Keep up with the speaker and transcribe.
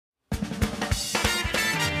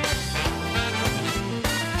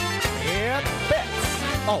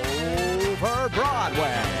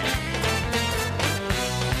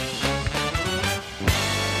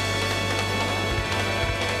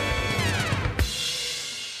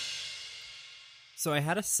So I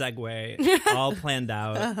had a segue all planned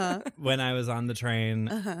out when I was on the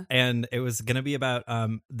train, and it was going to be about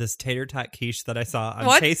this tater tot quiche that I saw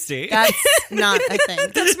on Tasty. That's not a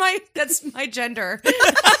thing. That's my gender.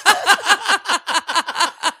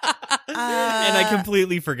 And I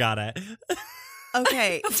completely forgot it.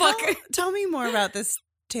 Okay, tell me more about this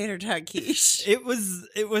tater tot quiche. It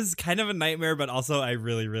was kind of a nightmare, but also I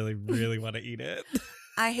really, really, really want to eat it.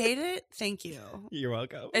 I hate it. Thank you. You're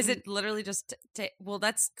welcome. Is it literally just well,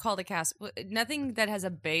 that's called a cast. Nothing that has a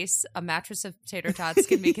base, a mattress of tater tots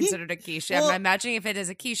can be considered a quiche. Well, I'm imagining if it is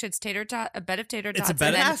a quiche, it's a bed of tater tots. It's a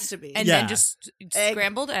bed. It has to be. And Yeah. then just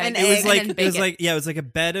scrambled egg. and It was egg, like and then it was bacon. like it was like a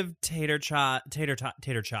bed of tater tots, Ew.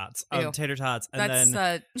 tater tots, and That's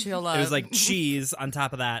then chilla. it was like cheese on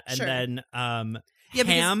top of that, and Sure. then Yeah,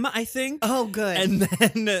 because- ham, I think. Oh, good. And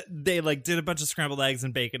then they like did a bunch of scrambled eggs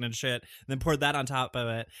and bacon and shit, and then poured that on top of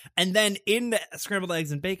it. And then in the scrambled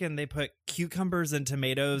eggs and bacon, they put cucumbers and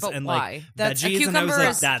tomatoes But and why? like That's- a veggies. And I was cucumber like,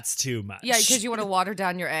 is- that's too much. yeah, because you want to water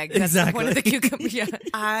down your egg. That's the point of the Exactly. cucumber. Yeah.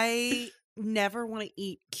 I never want to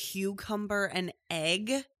eat cucumber and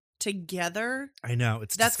egg together. I know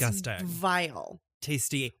it's That's disgusting. vile.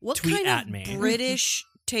 Tasty. What Tweet kind at of me. British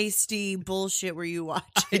tasty bullshit were you watching?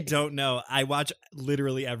 I don't know. I watch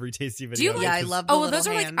literally every tasty video. Do you like- Yeah, I because- love the Oh, well, little those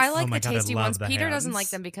are like hands. I like Oh my the God, I tasty love ones. the Peter doesn't like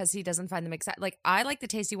hands. them because he doesn't find them exciting. Like I like the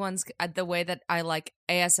tasty ones the way that I like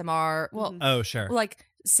ASMR. Well, Oh, sure. like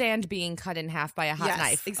sand being cut in half by a hot Yes,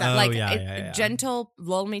 knife. exactly. Oh, Like yeah. gentle,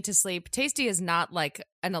 lull me to sleep. Tasty is not like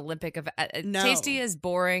an Olympic of. No. Tasty is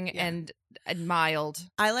boring Yeah. and mild.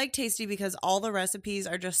 I like tasty because all the recipes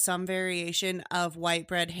are just some variation of white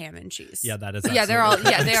bread, ham, and cheese. Yeah, that is. Yeah, they're all.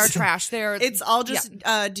 absolutely Yeah, they are correct. trash. They're. It's all just.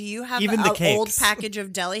 Do you have Even an the old cakes. package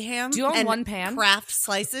of deli ham? Do you own and one pan? Kraft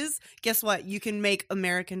slices? Guess what? You can make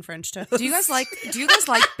American French toast. Do you guys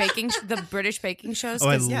like baking the British baking shows? Oh,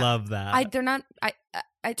 I 'Cause love that. they're not.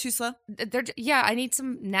 I Too slow? they're yeah. I need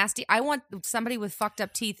some nasty. I want somebody with fucked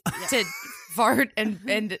up teeth to fart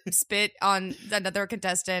and spit on another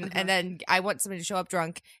contestant, and then I want somebody to show up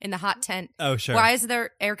drunk in the hot tent. Oh, sure. Why is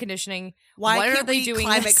there air conditioning? Why What can't are they we doing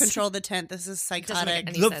climate this? control the tent? This is Doesn't make psychotic.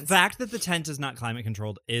 any the sense. fact that the tent is not climate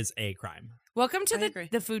controlled is a crime. Welcome to I agree.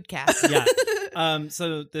 the food cast. Yeah.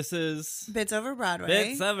 So this is Bits over Broadway.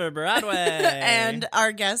 Bits Over Broadway, And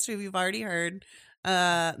our guest, who you've already heard,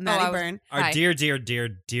 Maddie I was- Byrne. our Hi.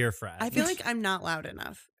 dear friend. I feel like I'm not loud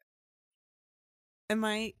enough. Am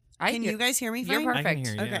I? Can you guys hear me you're fine? I can perfect.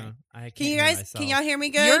 hear you. Okay. I can't Can you hear guys? myself. Can y'all hear me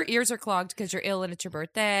good? Your ears are clogged because you're ill and it's your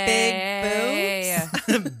birthday.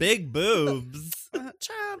 Big Big boobs.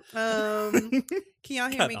 Chop. Can y'all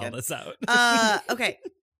hear Cut me all good? this out. Okay.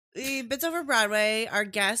 The Bits Over Broadway, our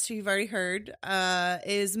guest, who you've already heard,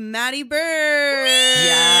 is Maddie Byrne.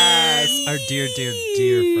 Yes, our dear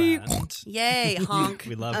friend. Yay, honk.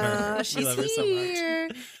 We love her. We She's love her so much. here.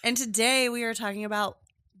 And today we are talking about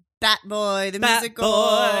Bat Boy, the Bat musical.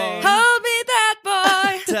 Boy. Hold me that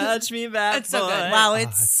boy. Touch me back. It's so good. Wow, Oh,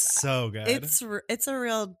 it's- so good. It's a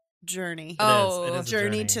real journey. Oh. It is a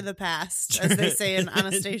Journey to the past, as they say in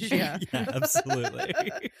Anastasia. Yeah, absolutely.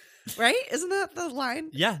 Right? Isn't that the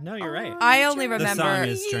line? Yeah, no, you're right. I only Journey. The remember- song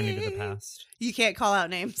is Journey to the Past. You can't call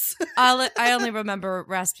out names. I only remember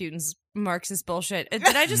Rasputin's Marxist bullshit. Did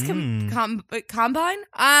I just combine?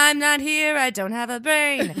 I'm not here. I don't have a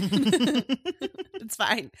brain. It's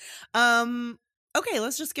fine. Okay,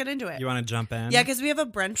 let's just get into it. You want to jump in? Yeah, because we have a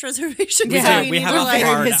brunch reservation. We so do. We need have to, a like,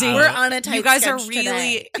 hard busy. out. We're on a tight You guys are schedule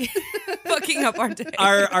really today. fucking up our day.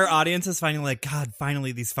 Our audience is finding like, God,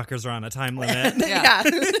 finally these fuckers are on a time limit. Yeah.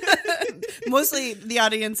 Mostly the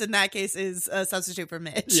audience in that case is a substitute for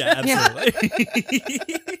Mitch. Yeah, absolutely.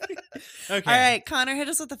 Okay. All right, Connor, hit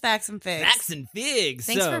us with the facts and figs. Facts and figs.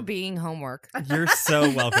 Thanks So, for being homework. You're so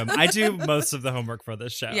welcome. I do most of the homework for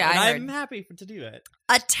this show. Yeah, and I I'm heard. happy to do it.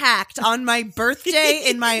 Attacked on my birthday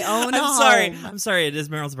in my own home. I'm sorry. It is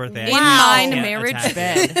Meryl's birthday. In Wow. mine Can't marriage attack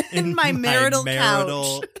bed. it. In my marital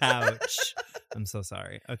couch. I'm so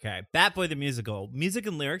sorry. Okay. Bat Boy the Musical. Music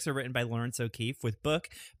and lyrics are written by Lawrence O'Keefe with book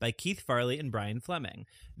by Keith Farley and Brian Fleming.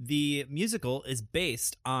 The musical is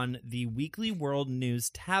based on the Weekly World News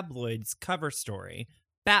tabloid's cover story,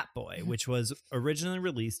 Bat Boy, which was originally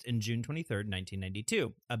released in June 23rd,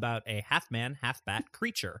 1992, about a half-man, half-bat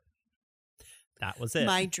creature. That was it.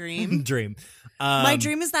 My dream. Dream. My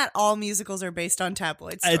dream is that all musicals are based on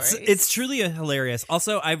tabloid stories. It's truly hilarious.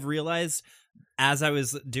 Also, I've realized as I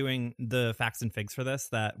was doing the facts and figs for this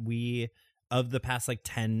that of the past like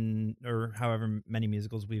 10 or however many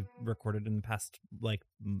musicals we've recorded in the past like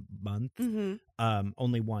month,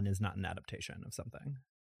 only one is not an adaptation of something.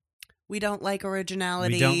 We don't like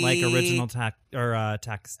originality. We don't like original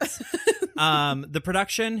texts. The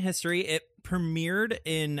production history, it premiered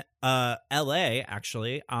in L.A.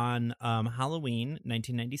 actually on Halloween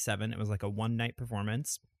 1997. It was like a one-night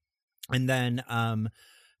performance, and then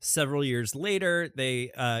several years later,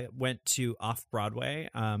 they went to Off-Broadway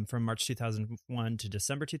from March 2001 to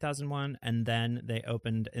December 2001, and then they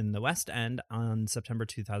opened in the West End on September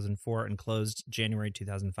 2004 and closed January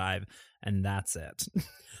 2005, and that's it.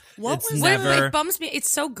 What was It bums me.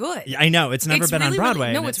 It's so good. Yeah, I know. It's never been really, on Broadway.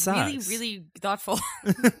 Really, no, and it's it really, sucks. really thoughtful.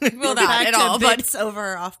 We're Well, back not at to all, but bits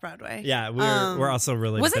over off Broadway. Yeah, we're also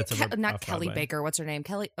really wasn't bits of not off Kelly Broadway. Baker? What's her name?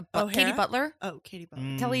 Katie O'Hara? Butler. Oh, Katie Butler.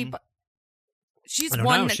 Mm. Kelly. She's I don't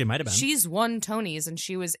won. know. She might have been. She's won Tonys, and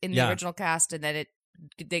she was in the Yeah. original cast, and then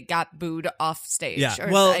they got booed off stage. Yeah,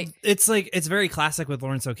 Or well, I- it's very classic with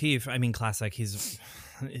Lawrence O'Keefe. I mean, classic. He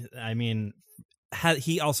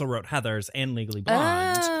also wrote Heathers and Legally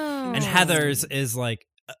Blonde. Oh. And Heathers is like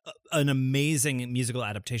an amazing musical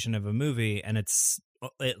adaptation of a movie, and it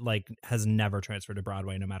like has never transferred to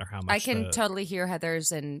Broadway, no matter how much. I can totally hear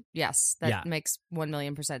Heathers, and yes, that Yeah. makes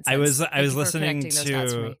 1,000,000% sense. I was Thank you for listening connecting those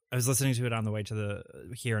dots for to me. it on the way to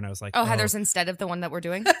here, and I was like, Oh, Heathers instead of the one that we're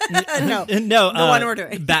doing. No, no, the one we're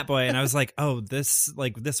doing. Bat Boy, and I was like, oh, this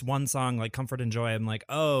one song, like Comfort and Joy. I'm like,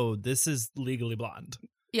 oh, this is Legally Blonde.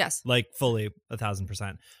 Yes. Like fully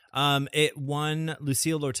 1,000%. It won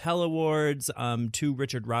Lucille Lortel Awards, 2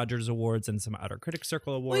 Richard Rogers Awards, and some Outer Critics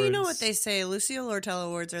Circle Awards. Well, you know what they say. Lucille Lortel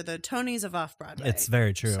Awards are the Tonys of Off-Broadway. It's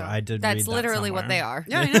very true. So- I did. That's read that literally what somewhere. they are.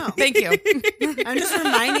 Yeah, I know. Thank you. I'm just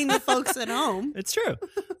reminding the folks at home. It's true.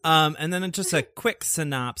 And then just a quick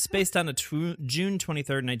synopsis based on a June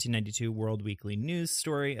 23rd, 1992 World Weekly News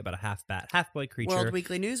story about a half-bat, half-boy creature. World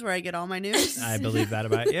Weekly News, where I get all my news. I believe that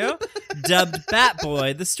about you. Dubbed Bat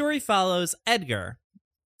Boy, the story follows Edgar,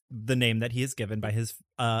 the name that he is given by his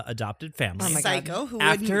adopted family. Oh my God. Psycho, who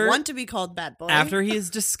After- wouldn't want to be called Bat Boy. After he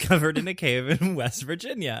is discovered in a cave in West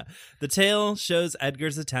Virginia. The tale shows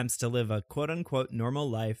Edgar's attempts to live a quote-unquote normal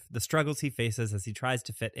life, the struggles he faces as he tries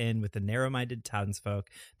to fit in with the narrow-minded townsfolk,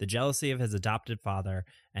 the jealousy of his adopted father,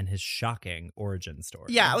 and his shocking origin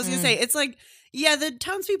story. Yeah, I was going to say, it's like, yeah, the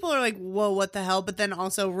townspeople are like, whoa, what the hell? But then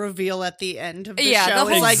also reveal at the end of the Yeah, show. the whole-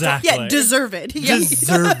 It's like, Exactly. yeah, deserve it.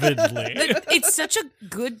 Deservedly. It's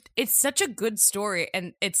such a good story,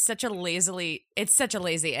 and it's such a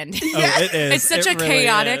lazy ending. Oh, it is. It's such It a really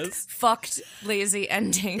chaotic, is. fucked, lazy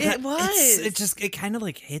ending. It was. It kind of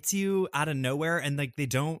like hits you out of nowhere, and like they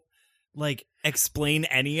don't like explain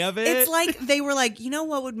any of it. It's like they were like, you know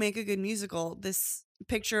what would make a good musical? This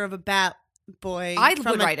picture of a Bat Boy. I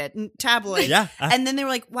from would a write it. Tabloid. Yeah. And then they were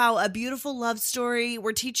like, wow, a beautiful love story.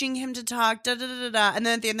 We're teaching him to talk. Da da da da da. And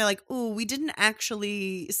then at the end, they're like, ooh, we didn't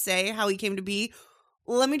actually say how he came to be.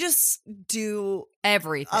 Let me just do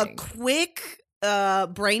Everything. a quick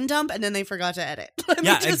brain dump, and then they forgot to edit. Let me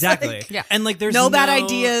yeah, just, exactly. like, Yeah. And like there's no bad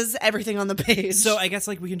ideas, everything on the page. So I guess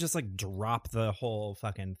like we can just like drop the whole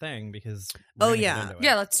fucking thing because we're Oh, gonna get yeah. into it.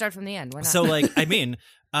 Yeah, let's start from the end. Why not? So like I mean,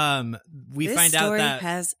 we this find out story that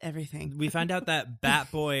has everything. we find out that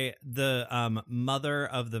Bat Boy, the mother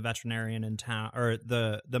of the veterinarian in town, or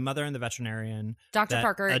the mother and the veterinarian, Dr. that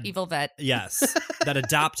Parker, ad- evil vet. yes, that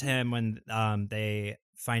adopt him when they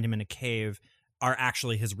find him in a cave, are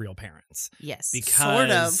actually his real parents. Yes.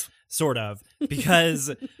 Because sort of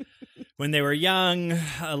because when they were young,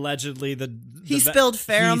 allegedly He spilled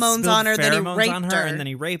pheromones on her, then he pheromones raped on her. and then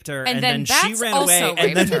he raped her, And and then then she Bats ran also away,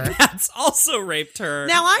 and then raped her. Bats also raped her.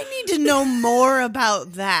 Now I need to know more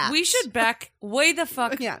about that. We should back way the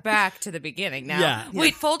fuck Yeah. back to the beginning now. Yeah.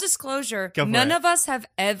 Wait, full disclosure, Go for none it. of us have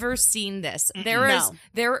ever seen this. No.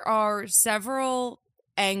 There are several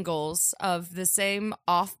angles of the same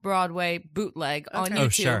off-Broadway bootleg on Okay. YouTube Oh,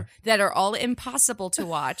 sure. that are all impossible to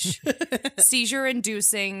watch.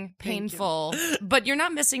 Seizure-inducing, painful, but you're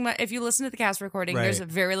not missing much. If you listen to the cast recording, Right. there's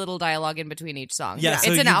very little dialogue in between each song. Yeah,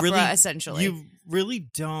 so it's an you opera really- essentially. You really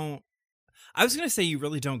don't. I was going to say you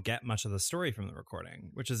really don't get much of the story from the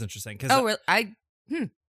recording, which is interesting because oh, really? I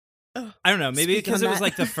don't know, maybe Speak because on it was that.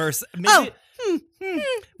 like the first. Maybe, Oh,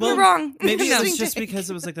 We're wrong. Maybe it No. was just because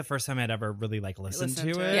it was like the first time I'd ever really like listened to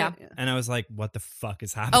it. Yeah. And I was like, what the fuck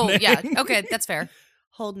is happening? Oh, yeah. Okay, that's fair.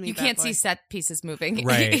 Hold me. You Bat can't Boy. see set pieces moving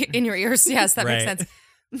Right. in your ears. Yes, that makes Right.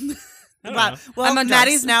 sense. I don't Wow. know. Well, I'm on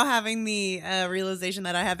Maddie's drugs. now having the realization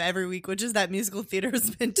that I have every week, which is that musical theater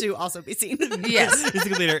is meant to also be seen. Yes.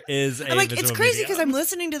 Musical theater is a I'm like, it's visual crazy medium. because I'm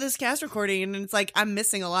listening to this cast recording and it's like I'm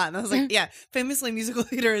missing a lot. And I was like, yeah, famously, musical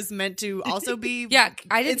theater is meant to also be. Yeah,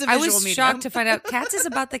 I It's didn't. a I visual was medium. shocked to find out Cats is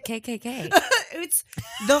about the KKK. It's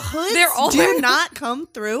the hoods They're all do wearing- not come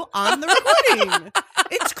through on the recording.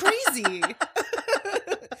 It's crazy.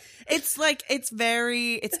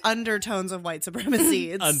 it's undertones of white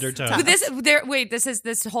supremacy. It's Undertones. tough.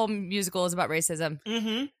 This whole musical is about racism.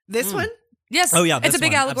 Mm-hmm. This one? Yes. Oh, yeah, It's this a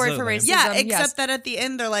big one. allegory Absolutely. for racism. Yeah, except yes. that at the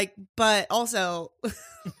end they're like, but also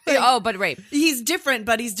but rape. he's different,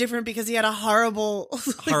 but he's different because he had a horrible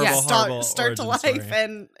Horrible start to origin life,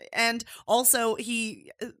 story. and also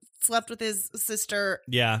he slept with his sister,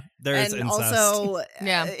 Yeah, there is and incest. also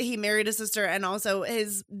Yeah. he married his sister, and also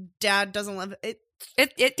his dad doesn't love it.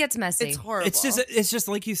 It gets messy. It's horrible. It's just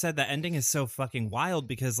like you said, the ending is so fucking wild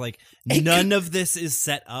because like none of this is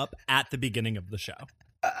set up at the beginning of the show.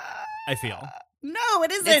 I feel no,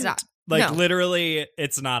 it isn't. It's not. like No. literally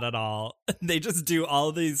it's not at all. They just do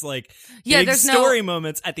all these like Yeah, big there's no- story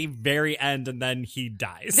moments at the very end, and then he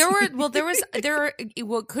dies.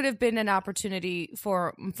 What could have been an opportunity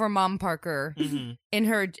for Mom Parker Mhm.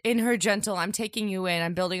 in her gentle, I'm taking you in,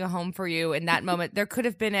 I'm building a home for you. In that moment, there could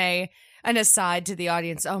have been an aside to the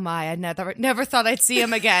audience. Oh my, I never thought I'd see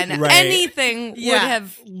him again. Right. Anything Yeah. would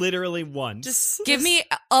have. Literally once. Just Give me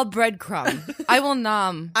a breadcrumb. I will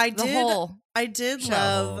nom I the did- whole. I did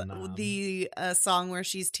Shovel love knob. the song where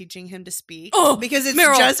she's teaching him to speak. Oh, because it's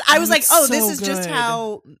Meryl. just I was like, It's oh, this so is just good.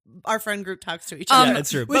 how our friend group talks to each yeah, other.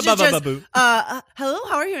 it's true. which is Ba-ba-ba-ba-boo. Hello,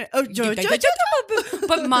 how are you? Oh,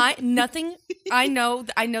 But nothing. I know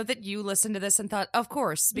that you listened to this and thought, of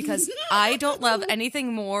course, because I don't love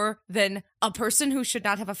anything more than a person who should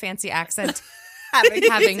not have a fancy accent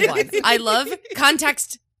having one. I love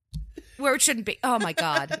context where it shouldn't be. Oh my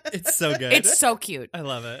god, It's so good. it's so cute. I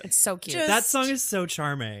love it. It's so cute. Just- That song is so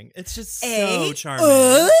charming. It's just so A,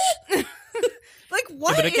 charming. like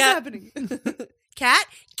what But a is cat. happening? Cat?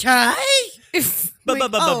 Cat?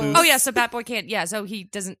 Ba-ba-ba-ba-boo. Oh yeah, so Batboy can't. Yeah, so he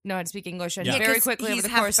doesn't know how to speak English, and Yeah. very 'cause quickly over he's the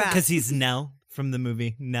half course of bat. Because he's Nell from the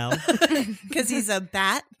movie Nell. Because he's a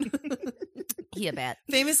bat. he a bat.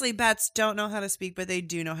 Famously, bats don't know how to speak, but they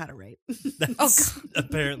do know how to rape. That's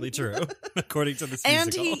apparently true, according to this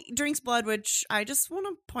And musical. he drinks blood, which I just want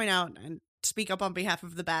to point out and speak up on behalf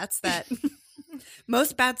of the bats that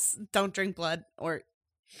most bats don't drink blood, or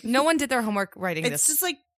No one did their homework writing it's this. just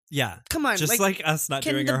like, Yeah. come on, Just like us not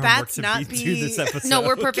can doing the our homework bats to not do be- this episode. No,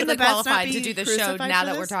 we're Can perfectly the bats not qualified to be do the show crucified now for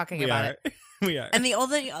that we're this? talking We about are. it. We are. And the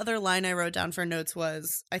only other line I wrote down for notes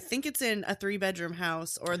was, I think it's in A 3-Bedroom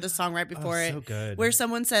House or the song right before oh, it, so good. where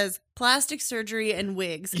someone says plastic surgery and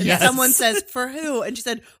wigs, and Yes. someone says, for who? And she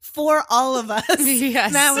said, for all of us. Yes.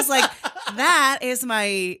 And I was like, that is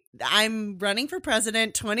I'm running for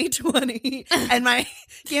president 2020, and my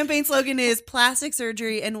campaign slogan is plastic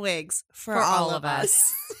surgery and wigs for all of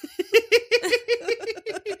us.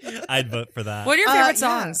 I'd vote for that. What are your favorite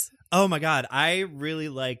yeah. songs? Oh my god, I really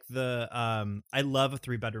like the I love A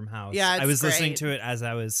 3-Bedroom House. Yeah, it's I was listening great. to it as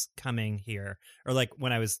I was coming here, or like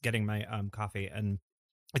when I was getting my coffee, and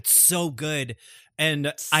it's so good.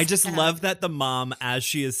 And I just Sad. love that the mom, as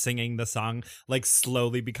she is singing the song, like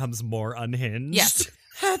slowly becomes more unhinged. Yes.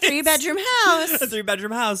 A 3-bedroom house. A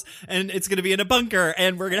 3-bedroom house, and it's gonna be in a bunker,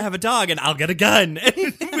 and we're gonna have a dog, and I'll get a gun, and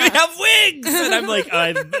we have wigs, and I'm like,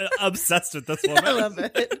 I'm obsessed with this woman. I love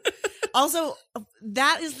it. Also,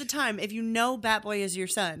 that is the time, if you know Batboy is your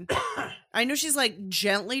son, I know she's like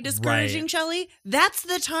gently discouraging Right. Shelly. That's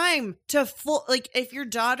the time to if your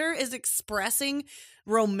daughter is expressing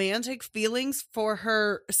romantic feelings for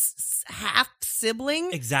her half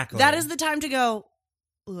sibling, Exactly. that is the time to go,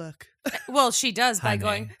 look. Well, she does by Honey.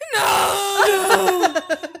 going, no.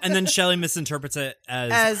 And then Shelley misinterprets it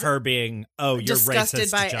as her being, oh, you're disgusted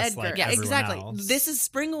racist by just Edgar. like Yeah, everyone exactly. else. This is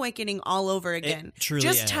Spring Awakening all over again. truly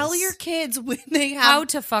Just tell is. your kids when they have how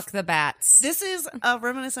to fuck the bats. This is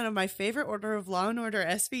reminiscent of my favorite order of Law and Order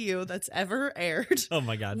SVU that's ever aired. Oh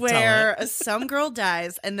my god! Where some girl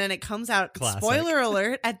dies, and then it comes out, Classic. spoiler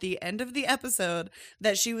alert, at the end of the episode,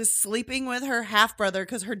 that she was sleeping with her half brother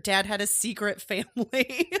because her dad had a secret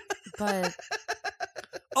family. But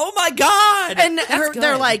oh my god! And That's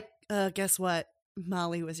they're good. like, guess what?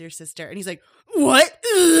 Molly was your sister. And he's like, what?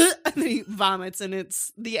 Ugh. And then he vomits, and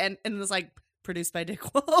it's the end, and it's like, produced by Dick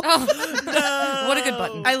Wolf. oh, No. what a good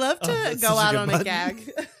button. I love Oh, to that's go such a out good on a button.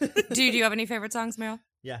 gag. Do you have any favorite songs, Meryl?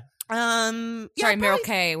 yeah. Yeah, Sorry, Meryl probably-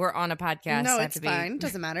 K. We're on a podcast. No, I have it's to be- fine.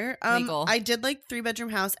 Doesn't matter. legal. I did like 3-bedroom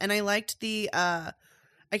house, and I liked the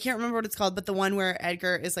I can't remember what it's called, but the one where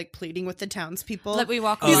Edgar is like pleading with the townspeople. Let me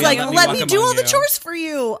walk. Oh, He's among yeah, like, you. let walk me do among all the you." chores for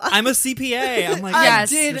you. I'm a CPA. I'm like, I Yes.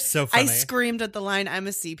 did. You're so I funny. screamed at the line, I'm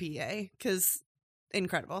a CPA, because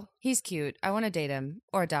incredible. He's cute. I want to date him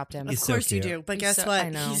or adopt him. He's Of so course you cute. do. But He's guess so- what? I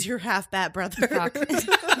know. He's your half bat brother. Fuck.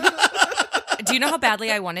 Do you know how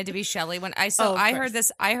badly I wanted to be Shelley when I Oh, of I course. heard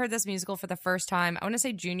this? I heard this musical for the first time. I want to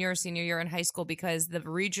say junior or senior year in high school because the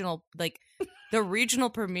regional the regional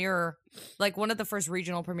premiere, like one of the first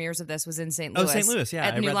regional premieres of this was in St. Louis. Oh, St. Louis, yeah,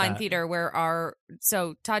 At I New read Line that. Theater, where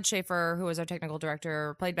Todd Schaefer, who was our technical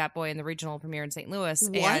director, played Batboy in the regional premiere in St. Louis.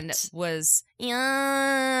 And What? was,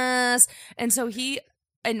 yes. And so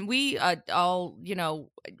we all,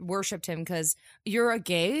 worshipped him because you're a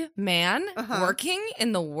gay man working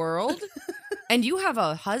in the world and you have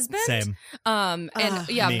a husband. Same. And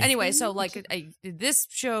yeah, Me. anyway, so like this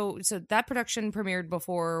show, so that production premiered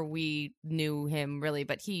before we knew him really,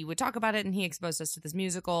 but he would talk about it and he exposed us to this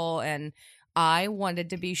musical. And I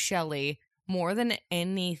wanted to be Shelley more than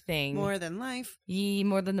anything. More than life.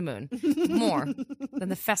 More than the moon. More than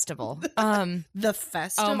the festival. The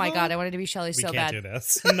festival. Oh my God, I wanted to be Shelley We so can't bad. do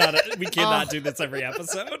this. We cannot do this every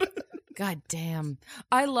episode. God damn.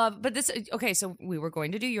 But this, okay, so we were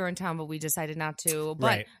going to do Urinetown, but we decided not to. But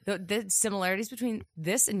Right. the similarities between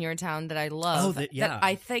this and Urinetown that I love, yeah. that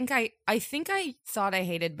I think I thought I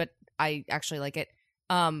hated, but I actually like it.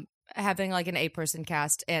 Having like an 8-person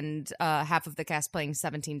cast and half of the cast playing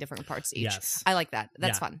 17 different parts each. Yes. I like that.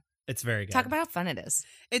 That's Yeah. fun. It's very good. Talk about how fun it is.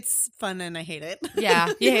 It's fun and I hate it.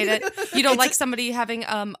 Yeah, you hate it. You don't like somebody having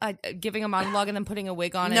giving a monologue and then putting a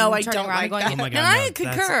wig on No, and I turning don't around like and going, that. Oh my and God,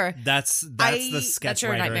 I no, concur. That's the That's sketch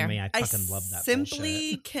your writer in nightmare. me. I I fucking love that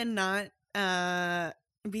simply bullshit. cannot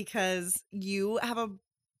because you have a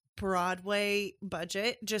Broadway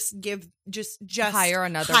budget. Just Hire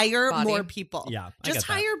another hire body. more people. Yeah, I just get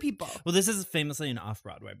that. hire people. Well, this is famously an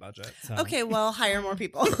off-Broadway budget. So. Okay, well, hire more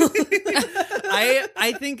people.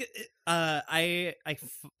 I think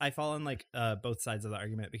I fall on like both sides of the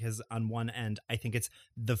argument because on one end I think it's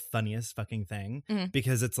the funniest fucking thing Mhm.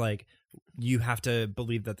 because it's like you have to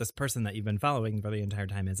believe that this person that you've been following for the entire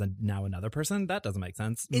time is now another person. That doesn't make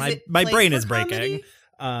sense. Is My it my played brain for is breaking. comedy?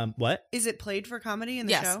 What? Is it played for comedy in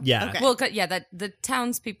the Yes. show? Yeah. Okay. Well, that the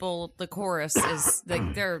townspeople, the chorus is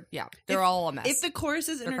like they're all a mess. if the chorus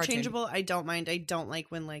is Or cartoon. interchangeable, I don't mind. I don't like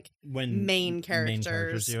when When main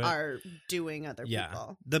characters do it? are doing other Yeah.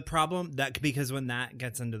 people. The problem because when that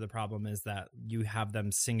gets into the problem is that you have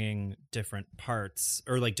them singing different parts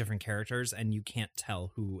or like different characters and you can't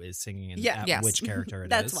tell who is singing and Yeah. Yes. which character it is.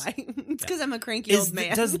 That's why. It's because I'm a cranky Is old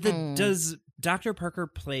man. does Dr. Parker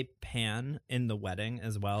play Pan in the wedding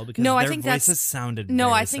as well? Because No, I their think that's- voices sounded no,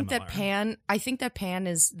 very I think that Pan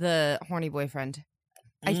is the horny boyfriend.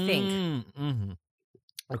 I think. Mhm.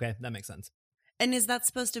 Okay, that makes sense. And is that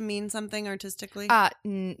supposed to mean something artistically? Fuck.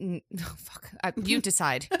 You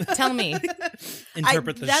decide. Tell me.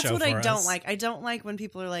 Interpret the That's show what for I don't us. like. I don't like when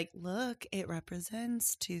people are like, "Look, it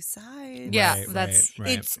represents two sides." Yeah, Right, that's- right.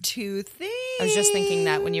 It's two things. I was just thinking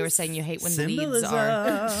that when you were saying you hate when leads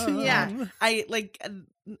are. Symbolism. Yeah, I like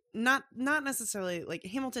not necessarily like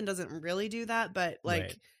Hamilton doesn't really do that, but like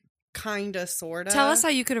Right. kind of, sort of. Tell us how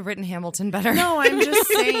you could have written Hamilton better. No, I'm just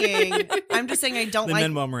saying. I'm just saying I don't like.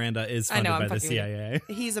 Lin-Manuel Miranda is I know, funded I'm by the fucking with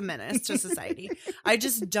CIA. He's a menace to society. I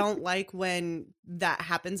just don't like when that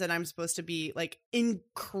happens and I'm supposed to be like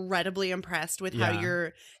incredibly impressed with how Yeah.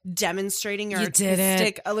 you're demonstrating your You did it.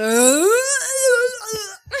 artistic.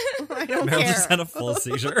 I don't Meryl care. just had a full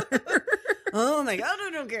seizure. Oh my god, I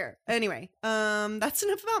don't care. Anyway, that's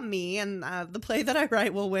enough about me, and the play that I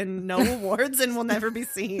write will win no awards and will never be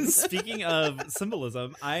seen. Speaking of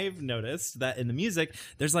symbolism, I've noticed that in the music,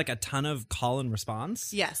 there's like a ton of call and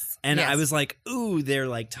response. Yes. And Yes. I was like, ooh, they're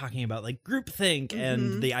like talking about like groupthink and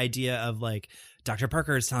Mhm. the idea of like Dr.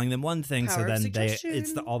 Parker is telling them one thing, Power so of then suggestion.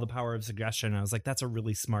 it's all the power of suggestion. I was like, that's a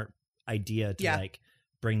really smart idea to Yeah. like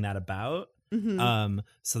bring that about. Mhm.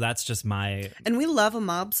 So that's just my And we love a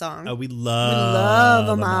mob song. we We love love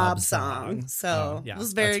a mob song. So Oh, yeah, I was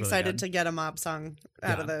that's very really excited good. to get a mob song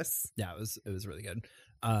out of Yeah. this. Yeah, it was really good.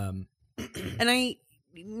 And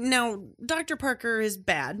now Dr. Parker is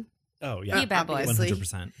bad. Oh yeah, He a bad boy. Obviously.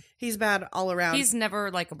 100%. He's bad all around. He's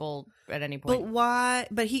never likable at any but point. why?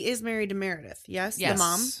 But he is married to Meredith. Yes, Yes. the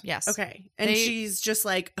mom. Yes. Okay, and They- she's just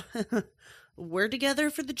like, we're together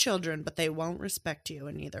for the children, but they won't respect you,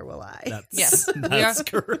 and neither will I. That's Yes, we that's are-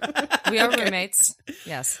 correct. We are Okay. roommates.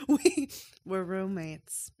 Yes. We're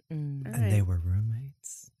roommates. Mm, All And they right. were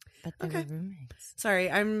roommates. but they Okay. were roommates. Sorry,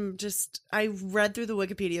 I read through the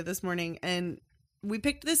Wikipedia this morning, and we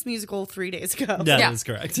picked this musical 3 days ago. That Yeah. is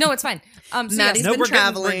correct. No, it's fine. So Maddie's yes. No, been we're getting-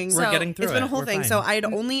 traveling. we're So getting through It's been a it. whole We're thing. fine. So I'd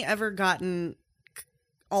only ever gotten.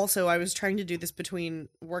 Also, I was trying to do this between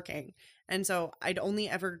working, and so I'd only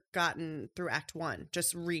ever gotten through Act 1,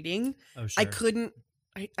 just reading. Oh, sure. I couldn't.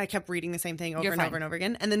 I kept reading the same thing over You're and fine. over and over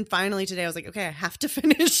again, and then finally today I was like, okay, I have to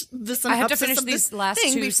finish the synopsis I have to finish of this these last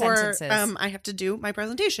thing two before sentences. I have to do my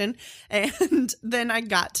presentation. And then I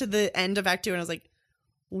got to the end of Act 2, and I was like,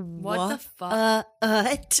 What the fuck?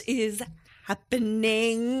 What is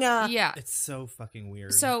happening? Yeah. It's so fucking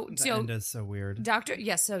weird. So- the so- end is so weird.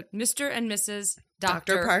 So Mr. and Mrs.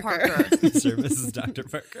 Dr. Dr. Parker. Parker Mr. and Mrs. Dr.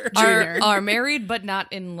 Parker. Junior. are married but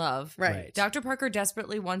not in love. Right. Dr. Parker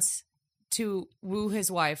desperately wants to woo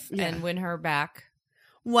his wife Yeah. and win her back.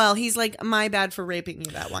 Well, he's like, my bad for raping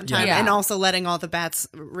you that one time, Yeah. and also letting all the bats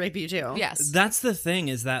rape you too. Yes. That's the thing,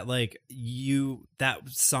 is that like that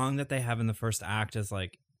song that they have in the first act is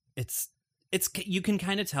like it's you can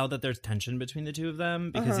kind of tell that there's tension between the two of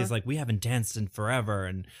them, because he's like, we haven't danced in forever,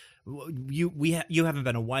 and you haven't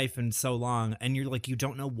been a wife in so long, and you're like, you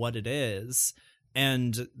don't know what it is,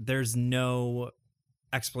 and there's no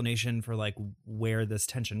explanation for like where this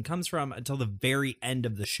tension comes from until the very end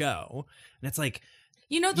of the show, and it's like,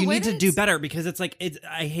 You know, the you way need to that do it's- better, because it's like,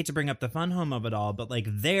 I hate to bring up the fun home of it all, but like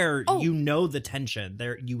there, Oh. you know, the tension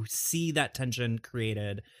there, you see that tension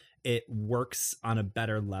created. It works on a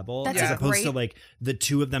better level That's as a opposed to great- like the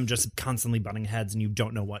two of them just constantly butting heads and you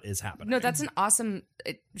don't know what is happening. No, that's an awesome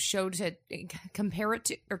show to compare it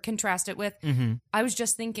to or contrast it with. Mm-hmm. I was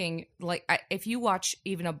just thinking, like, if you watch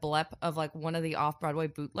even a blep of like one of the off-Broadway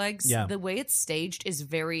bootlegs, Yeah. the way it's staged is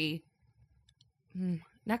very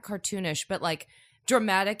not cartoonish, but like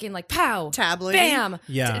dramatic and like pow, Tabloid. bam,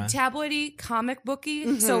 Yeah. tabloidy, comic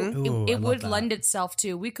booky. So Ooh, I it love would that. lend itself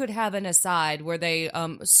to. We could have an aside where they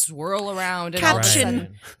swirl around and all of a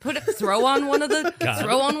Caption. sudden throw on one of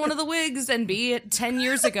the wigs and be it 10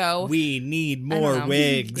 years ago. We need I don't more know.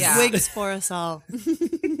 wigs. Yeah. Wigs for us all.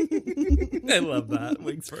 I love that.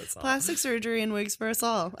 Wigs for us all. Plastic surgery and wigs for us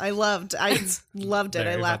all. I loved it. I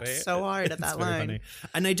Very laughed funny. so hard at It's that very line. funny.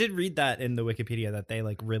 And I did read that in the Wikipedia that they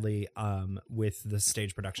like really with the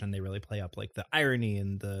stage production, they really play up like the irony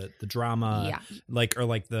and the drama, Yeah. like, or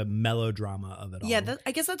like the melodrama of it all. Yeah,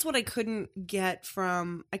 I guess that's what I couldn't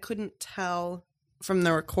tell from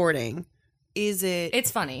the recording. Is it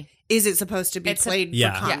It's funny. supposed to be It's played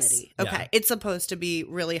Yeah. for comedy? Yes. Okay. Yeah. It's supposed to be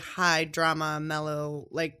really high drama, mellow,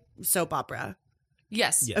 like soap opera.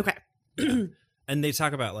 Yes. Yeah. Okay. And they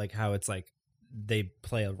talk about like how it's like they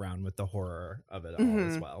play around with the horror of it all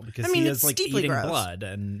as well, because I mean, he it's is like deeply eating gross. blood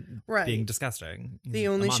and Right. being disgusting. The He's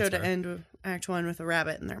a only show to monster. end with Act 1 with a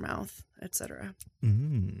rabbit in their mouth, etc.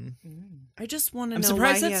 Mm. I just want to I'm know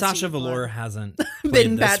surprised why that he has to Sasha eat blood. Velour hasn't Been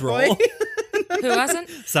played this Bat Boy. role. Who hasn't?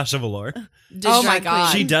 Sasha Velour. Oh my Drag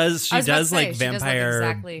God. She queen. does. I She was about to does say, like she does, like, vampire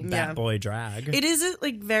exactly. Bat Yeah. Boy drag. It is a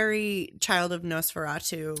like very Child of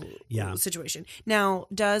Nosferatu Yeah. situation. Now,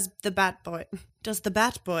 does the Bat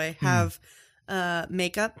Boy have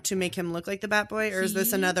makeup to make him look like the Bat Boy, or is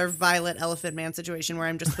this another Violet Elephant Man situation where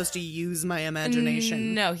I'm just supposed to use my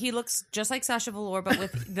imagination? No, he looks just like Sasha Velour, but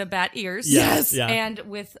with the bat ears. Yes. Yeah. And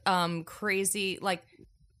with crazy like,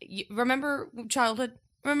 remember childhood?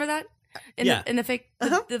 Remember that? In the fake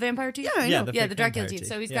the vampire teeth. Yeah, I Yeah, know. the Yeah, fake the Dracula vampire teeth.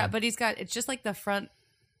 So teeth. he's Yeah. got it's just like the front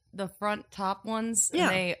top ones. Yeah.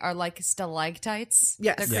 And they are like stalactites.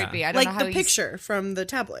 Yes. They're Yeah. creepy. I don't know Like how the he's picture from the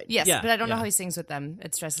tabloid. Yes, Yeah, but I don't know yeah. how he sings with them.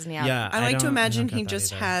 It stresses me out. Yeah, I like to don't imagine get he that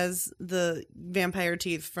just either. has the vampire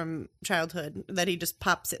teeth from childhood that he just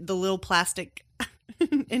pops it, the little plastic,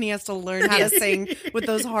 and he has to learn how to sing with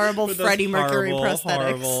those horrible With those Freddie Mercury horrible,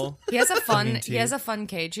 prosthetics. horrible- He has a fun teeth.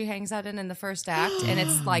 cage he hangs out in the first act, and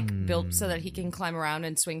it's like built so that he can climb around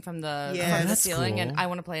and swing from the, Yeah. from Oh, the that's ceiling. cool. And I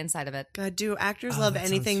want to play inside of it. God, do actors Oh, love that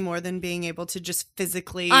anything sounds- more than being able to just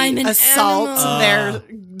physically I'm an assault animal.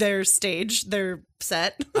 their stage, their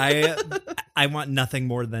set? I want nothing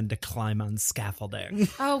more than to climb on scaffolding.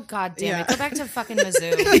 Oh God damn Yeah. it! Go back to fucking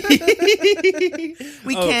Mizzou.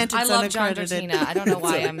 We Oh. can't. It's I love John unaccredited. Dortina. I don't know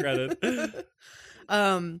why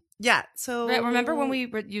I'm. Yeah. So Remember when we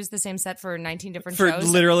used the same set for 19 different For shows?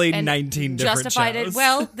 literally and 19 different justified shows. it.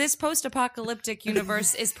 Well, this post-apocalyptic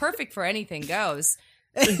universe is perfect for anything goes.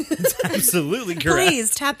 It's absolutely correct.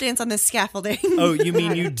 please tap dance on this scaffolding? Oh, you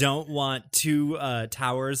mean you don't want two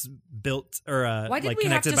towers built or Why did like we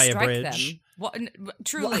have connected to by a strike bridge? them?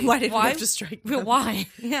 Truly, Why did we have to strike them? Why?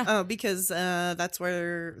 Yeah. Oh, because that's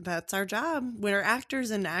our job. We're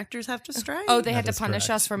actors, and actors have to strike. Oh, they had That to is punish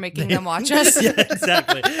correct. us for making them watch us. Yeah,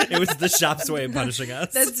 exactly. It was the shop's way of punishing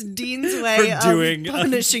us. that's Dean's way of doing,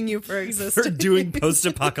 punishing you for existing. for doing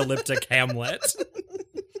post-apocalyptic Hamlet.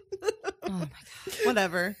 Oh my God,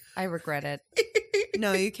 Whatever. I regret it.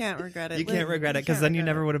 No, you can't regret it. You can't regret it because then you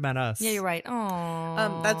never would have met us. Yeah, you're right.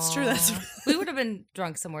 Oh, That's true. That's we would have been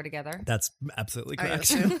drunk somewhere together. That's absolutely I correct.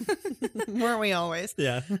 assume. Weren't we always?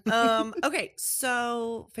 Yeah. Okay,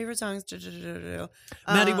 so favorite songs.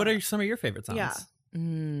 Maddie, what are some of your favorite songs?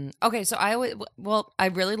 yeah. Okay, so I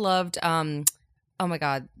really loved oh my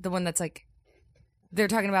God, the one that's like they're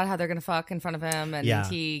talking about how they're gonna fuck in front of him and Yeah.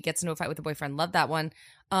 he gets into a fight with a boyfriend. Love that one.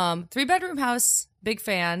 3-bedroom house, big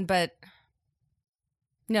fan, but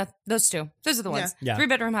Yeah, those two. Those are the ones. Yeah.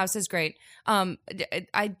 3-Bedroom House is great.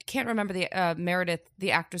 I can't remember the Meredith,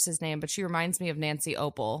 the actress's name, but she reminds me of Nancy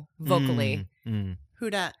Opal vocally. Who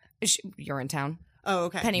dat? You're in town. Oh,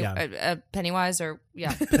 okay. Pennywise or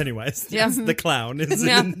yeah. Pennywise. Yeah. The clown is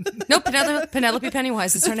Yeah. in. No, Penelope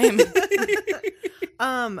Pennywise is her name.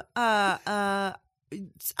 I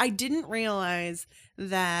didn't realize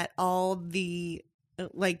that all the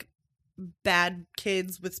like bad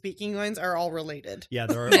kids with speaking lines are all related. Yeah,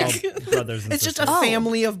 they're all brothers and It's just sisters. a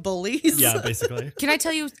family of bullies. Yeah, basically. Can I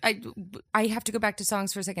tell you, I have to go back to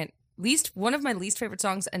songs for a second. One of my least favorite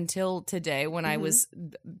songs until today when I was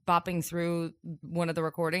bopping through one of the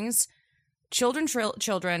recordings. Children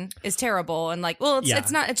is terrible and like, well,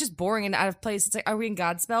 it's not, it's just boring and out of place. It's like, are we in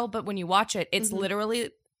Godspell? But when you watch it, it's literally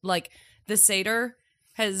like the satyr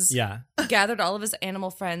has gathered all of his animal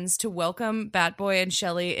friends to welcome Batboy and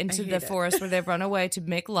Shelley into the forest where they've run away to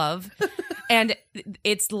make love. And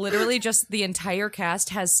it's literally just the entire cast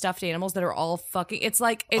has stuffed animals that are all fucking. It's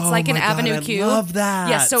like an Avenue Q. I love that.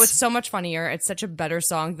 Yes, so it's so much funnier. It's such a better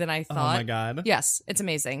song than I thought. Oh my God. Yes, it's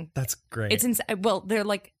amazing. That's great. It's well, they're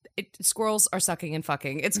like squirrels are sucking and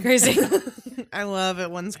fucking. It's crazy. I love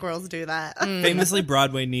it when squirrels do that. Famously,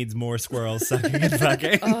 Broadway needs more squirrels sucking and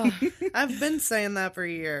fucking. I've been saying that for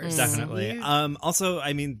years. Definitely. Also,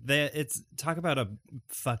 I mean, it's talk about a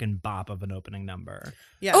fucking bop of an opening number.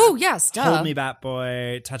 Yeah. Oh yes, duh. Hold Me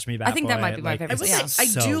Batboy, Touch Me Batboy. I think that might be my favorite. I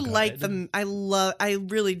do like the. I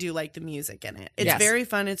really do like the music in it. It's very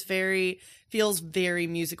fun. It's feels very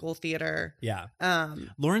musical theater. Yeah.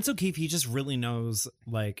 Lawrence O'Keefe, he just really knows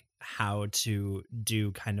like how to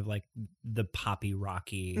do kind of like the poppy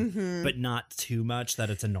rocky, but not too much that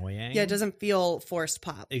it's annoying. Yeah, it doesn't feel forced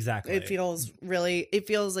pop. Exactly. It feels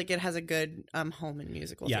like it has a good home in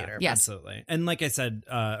musical theater. Yes. Absolutely. And like I said,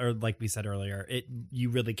 or like we said earlier, you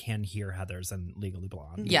really can hear Heathers and Legally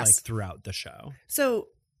Blonde like throughout the show. So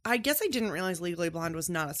I guess I didn't realize Legally Blonde was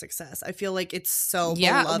not a success. I feel like it's so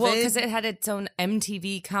well, beloved. because it had its own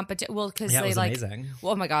MTV competition. Well, because it they was like, amazing.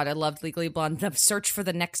 Oh my God, I loved Legally Blonde. The search for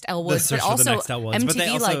the next Elwoods, but Search for the also Next Elwoods. MTV But they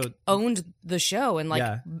also- like owned the show and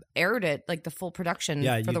like aired it like the full production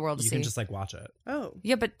for the world to you see. can just like watch it. Oh,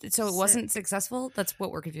 yeah, but so it wasn't successful. That's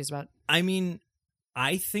what we're confused about. I mean,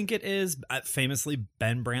 I think it is. Famously,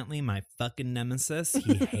 Ben Brantley, my fucking nemesis,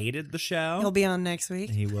 he hated the show. he'll be on next week.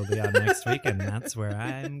 He will be on next week, and that's where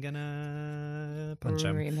I'm gonna punch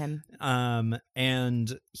him. Ream him.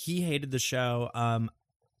 And he hated the show.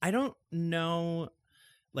 I don't know.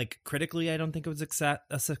 Like critically, I don't think it was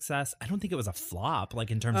a success. I don't think it was a flop, like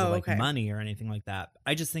in terms of like money or anything like that.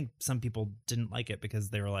 I just think some people didn't like it because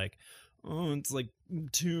they were like, "Oh, it's like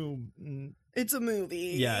too." It's a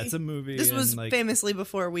movie. Yeah, it's a movie. This was like, famously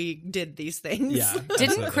before we did these things. Yeah. Didn't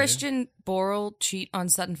absolutely. Christian Borle cheat on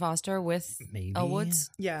Sutton Foster with Maybe. Elwoods?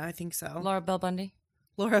 Yeah, I think so. Laura Bell Bundy?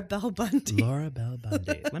 Laura Bell Bundy. Laura Bell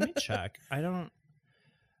Bundy. Let me check. I don't.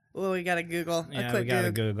 Well, we gotta Google. Yeah, a quick we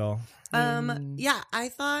gotta Google. Google. Yeah, I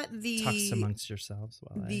thought Talks amongst yourselves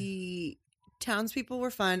while the townspeople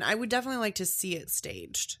were fun. I would definitely like to see it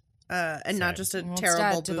staged, and not just a Well, it's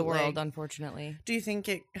terrible dead to the bootleg. world, unfortunately. Do you think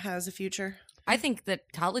it has a future? I think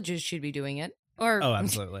that colleges should be doing it. Or Oh,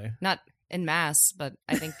 absolutely. not en masse, but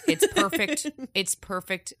I think it's perfect. It's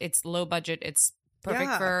perfect. It's low budget. It's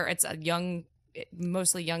perfect for it's a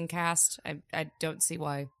mostly young cast. I don't see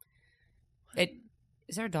why.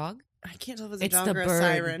 Is there a dog? I can't tell if it's a It's dog the or a bird.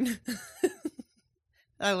 siren.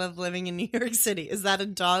 I love living in New York City. Is that a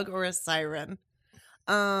dog or a siren?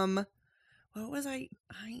 What was I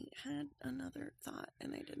had another thought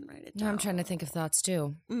and I didn't write it down. No, I'm trying to think of thoughts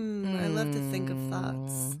too. I love to think of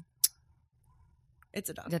thoughts. It's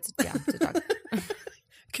a dog. It's a dog.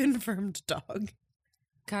 Confirmed dog.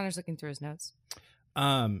 Connor's looking through his notes.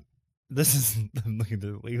 This is I'm looking at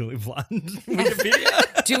the Legally Blonde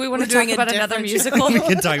Wikipedia. Do we want We're to talk doing a about another different musical? We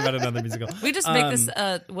can talk about another musical. We just make this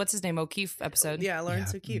what's his name, O'Keefe episode. Yeah,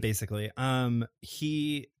 Lawrence O'Keefe. Basically, all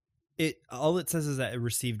it says is that it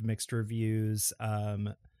received mixed reviews.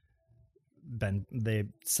 They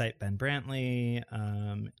cite Ben Brantley.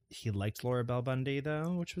 He liked Laura Bell Bundy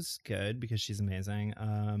though, which was good because she's amazing.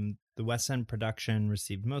 The West End production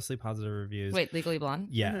received mostly positive reviews. Wait, Legally Blonde?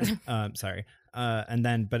 Yeah. Sorry.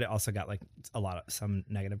 But it also got like some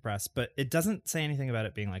negative press, but it doesn't say anything about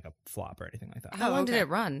it being like a flop or anything like that. How long did it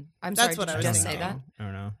run? I'm That's sorry, what did I you was just say thinking. that? I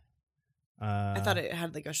don't know. I thought it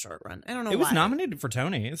had like a short run. I don't know. It was why. nominated for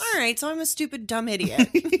Tonys. All right, so I'm a stupid dumb idiot.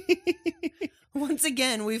 Once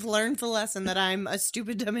again, we've learned the lesson that I'm a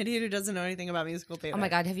stupid dumb idiot who doesn't know anything about musical theater. Oh my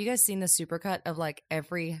God, have you guys seen the supercut of like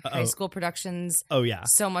every high school productions? Oh yeah,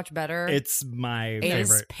 So much better. it's my It is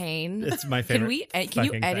favorite. pain. It's my favorite. Can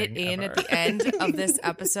you fucking edit thing in ever. at the end of this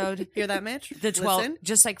episode Hear that, Mitch? the 12 Listen.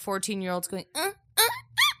 just like 14-year-olds going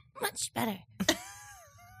much better. Oh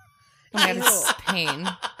my God, it's pain.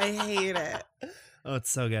 I hate it. Oh,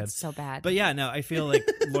 it's so good. It's so bad. But yeah, no, I feel like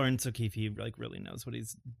Lawrence O'Keefe, he like really knows what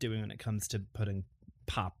he's doing when it comes to putting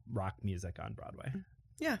pop rock music on Broadway.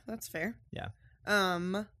 Yeah, that's fair. Yeah.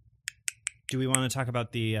 Do we want to talk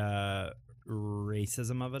about the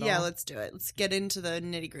racism of it all? Yeah, let's do it. Let's get into the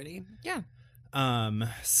nitty gritty. yeah.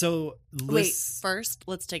 So Wait, first,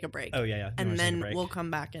 let's take a break. Oh yeah, yeah. You And wanna take a then break? we'll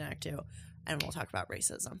come back in Act 2 and we'll talk about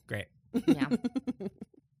racism. Great. Yeah.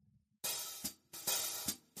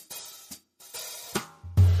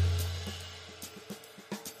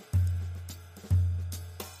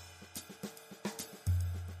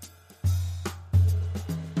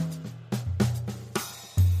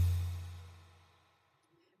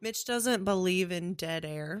 Mitch doesn't believe in dead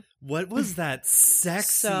air. What was that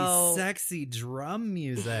sexy, So- sexy drum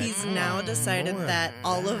music? He's now decided More that than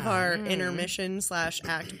all of our Mm. intermission /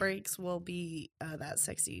 act breaks will be that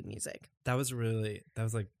sexy music. That was like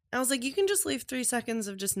I was like, you can just leave 3 seconds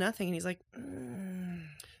of just nothing. And he's like,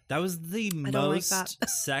 that was the I don't like most that.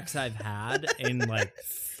 sex I've had in like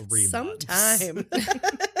 3 months. sometime.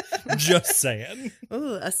 Just saying.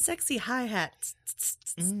 Ooh, a sexy hi-hat.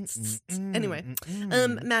 Mm, Anyway,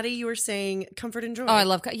 Maddie, you were saying Comfort and Joy. Oh, I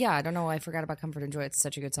love. Yeah, I don't know why I forgot about Comfort and Joy. It's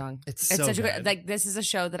such a good song. It's so such a good. good. Like this is a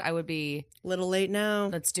show that I would be. Little late now.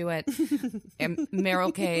 Let's do it.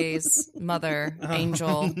 Meryl Kay's mother,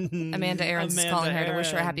 Angel, Amanda Aarons is calling her to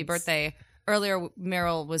wish her a happy Aarons. birthday. Earlier,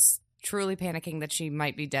 Meryl was truly panicking that she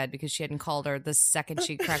might be dead because she hadn't called her the second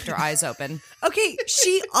she cracked her eyes open. Okay,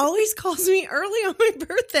 she always calls me early on my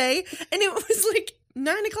birthday, and it was like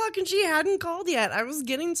 9 o'clock and she hadn't called yet. I was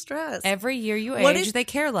getting stressed. Every year you What age, if- they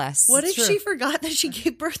care less. What if true. she forgot that she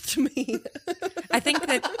gave birth to me? I think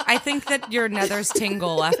that your nethers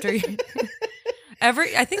tingle after you.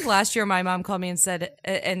 I think last year my mom called me and said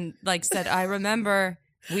I remember.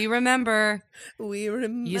 We remember. We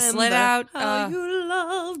remember You slid out, how you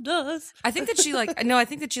loved us. I think that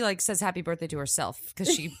she says happy birthday to herself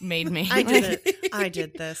because she made me. I did it. I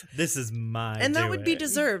did this. This is my And that would be doing.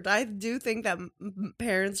 deserved. I do think that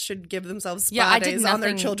parents should give themselves spa Yeah, I did days on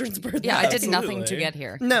their nothing- children's birthdays. Yeah, I did nothing to Absolutely. get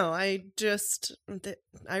here. No,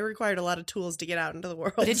 I required a lot of tools to get out into the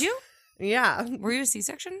world. Did you? Yeah. Were you a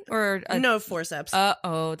C-section or a, No forceps.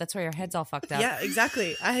 Oh, that's why your head's all fucked up. Yeah,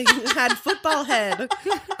 exactly. I had football head.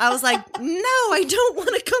 I was like, no, I don't want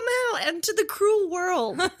to come out into the cruel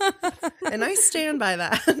world. And I stand by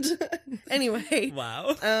that. Anyway,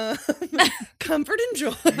 Wow. Comfort and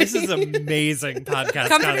Joy. This is amazing podcast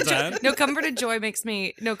Comfort and Joy. content. No, Comfort and Joy makes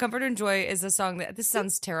me. No, Comfort and Joy is a song that. This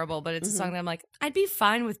sounds terrible, but it's a song that I'm like, I'd be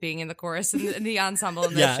fine with being in the chorus and in the ensemble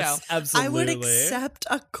in this Yes, show. absolutely. I would accept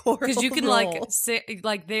a choral Because you can role. like say,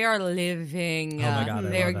 like they are living. Oh my God, I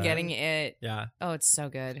they're love it. getting it. Yeah. Oh, it's so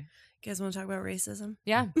good. You guys want to talk about racism?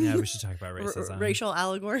 Yeah. Yeah, we should talk about racism. Racial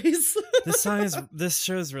allegories. This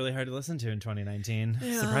show is really hard to listen to in 2019,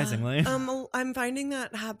 surprisingly. I'm finding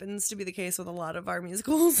that happens to be the case with a lot of our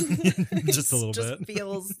musicals. Just a little bit.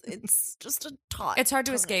 Feels it's just a taut. It's hard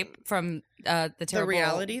to tone. escape from the terrible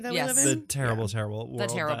reality that we yes. live The in? terrible, terrible world.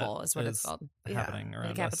 The terrible that is what it's called. happening around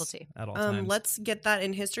With a capital us T. at all times. Let's get that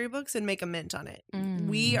in history books and make a mint on it. Mm.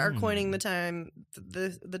 We are coining the time.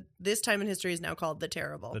 This time in history is now called the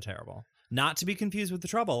terrible. The terrible. Not to be confused with the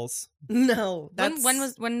Troubles. No, that's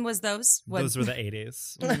When was those? When? Those were the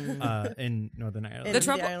 80s in Northern Ireland. the the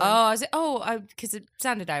trouble. island. Because it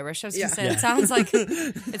sounded Irish. I was Yeah. gonna say Yeah. it sounds like it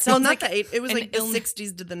well, sounds not like the eight. It was an like the ill-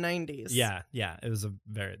 60s to the 90s. Yeah, it was a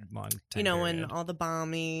very long time. You know, when period. all the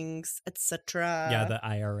bombings, etc. Yeah, the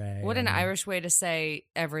IRA. what an and- Irish way to say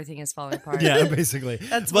everything is falling apart. Yeah, basically.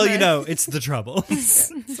 That's well, when you I- know, it's the Troubles.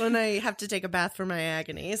 It's when I have to take a bath for my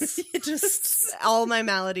agonies. Just all my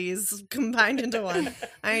maladies combined into one.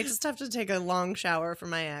 I just have to take a long shower for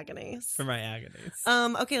my agonies. For my agonies.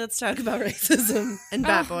 Okay, let's talk about racism and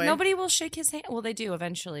Bat Boy. Nobody will shake his hand. Well, they do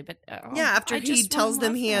eventually, but Yeah, after I he just tells won't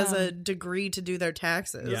them love he has a them. degree to do their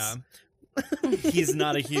taxes. Yeah. He's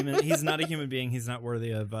not a human. He's not a human being. He's not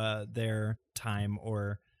worthy of their time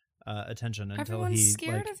or attention until Everyone's he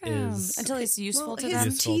scared like, of him is. until he's useful Well, to his them.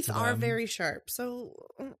 Useful teeth to are them. very sharp, so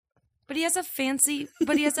But he has a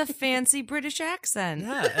fancy British accent.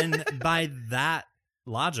 Yeah, and by that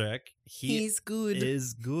logic, he's good.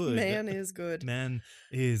 is good. Man is good. Man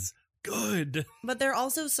is good. But they're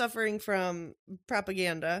also suffering from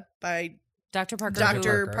propaganda by Dr. Parker.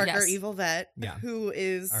 Dr. Parker. Parker, Yes. evil vet, Yeah. who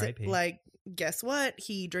is R.I.P.. like, guess what?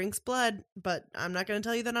 He drinks blood, but I'm not going to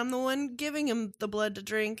tell you that I'm the one giving him the blood to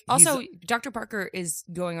drink. Also, Dr. Parker is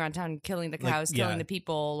going around town killing the Like, cows, killing yeah, the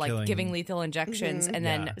people, like killing- giving lethal injections, Mhm. and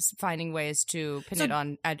then Yeah. finding ways to pin So it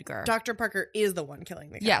on Edgar. Dr. Parker is the one killing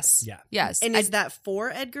the cows. Yes. Yeah. Yes. And is that for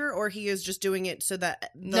Edgar, or he is just doing it so that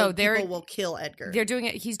No, they're- people will kill Edgar? They're doing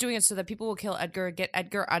it. He's doing it so that people will kill Edgar, get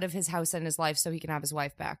Edgar out of his house and his life, so he can have his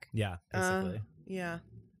wife back. Yeah, basically. Yeah.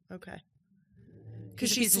 Okay. Because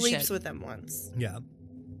He's a she piece of sleeps shit. with him once. Yeah.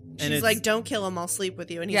 She's it's- like, "Don't kill him. I'll sleep with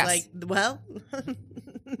you." And he's Yes. like, "Well,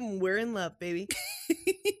 we're in love, baby."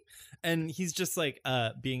 and he's just like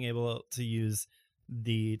being able to use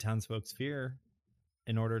the townsfolk's fear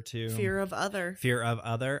in order to Fear of other. fear of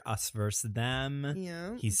other, us versus them.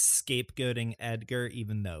 Yeah. He's scapegoating Edgar,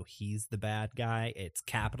 even though he's the bad guy. It's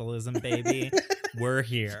capitalism, baby. We're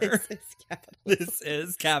here. This is capitalism. This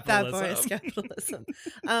is Bad capitalism. boy is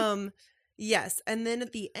capitalism. Yes, and then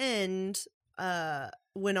at the end,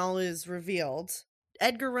 when all is revealed,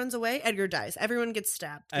 Edgar runs away. Edgar dies. Everyone gets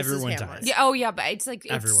stabbed. This is Everyone Hamlet. dies. Yeah. Oh, yeah. But it's like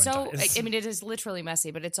it's Everyone so. dies. I mean, it is literally messy,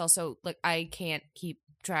 but it's also like I can't keep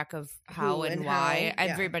track of how Who and and why how,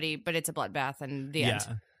 yeah. everybody. But it's a bloodbath, and the Yeah.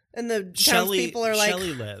 end. And the Shelley- townspeople are like,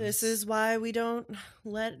 Shelley lives. "This is why we don't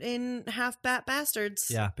let in half-bat bastards."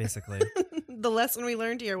 Yeah, basically. The lesson we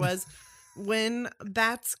learned here was, when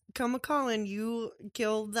bats come a-calling, you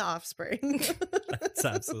kill the offspring. That's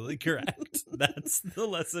absolutely correct. That's the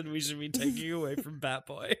lesson we should be taking away from Bat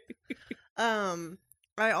Boy.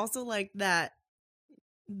 I also like that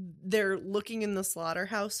they're looking in the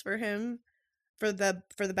slaughterhouse for him, for the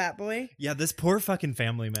Bat Boy. Yeah, this poor fucking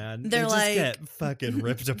family, man. They're they just like- get fucking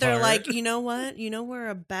ripped apart. They're like, you know what? You know where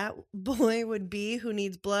a Bat Boy would be who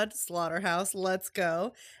needs blood? Slaughterhouse. Let's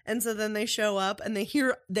go. And so then they show up and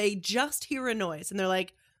they just hear a noise and they're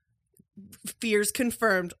like, fears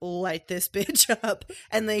confirmed, light this bitch up.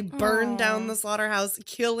 And they burn Aw. down the slaughterhouse,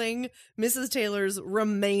 killing Mrs. Taylor's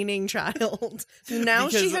remaining child. Now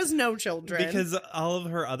she Because- has no children. because all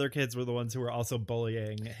of her other kids were the ones who were also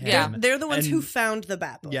bullying him. Yeah. they're the ones who And- found the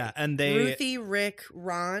Bat Boy. Yeah, and they Ruthie, Rick,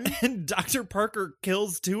 Ron. and Dr. Parker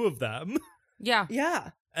kills two of them. Yeah.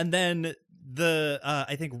 Yeah. And then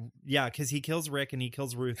I think because he kills Rick and he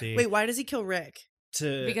kills Ruthie. Wait, why does he kill Rick?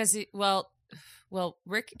 to Because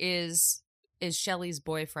Rick is Shelley's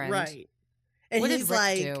boyfriend. Right. And What did he's Rick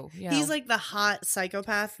like, do? Yeah. he's like the hot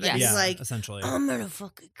psychopath. That Yes. He's yeah, like, essentially. I'm gonna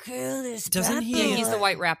fucking kill this. Doesn't Bat he- Yeah, Boy." he's the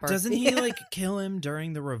white rapper. Doesn't he Yeah. like kill him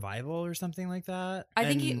during the revival or something like that? I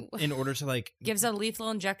think And in order to like Gives a lethal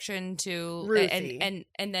injection to Ruthie.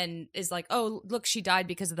 and then is like, oh look, she died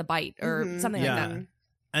because of the bite or Mhm. something Yeah. like that.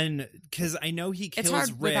 and because I know he kills It's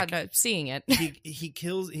hard Rick. without seeing it. he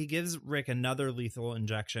gives Rick another lethal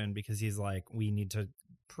injection because he's like, we need to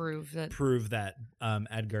Prove that prove that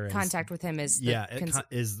Edgar is contact with him is the yeah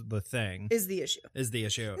is the thing is the issue. is the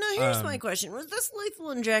issue. Now here's my question: was this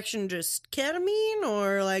lethal injection just ketamine,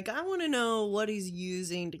 or like I want to know what he's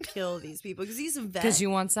using to kill these people? Because he's a vet. because you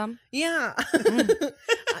want some. yeah,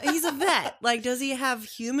 he's a vet. Like, does he have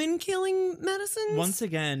human killing medicines? Once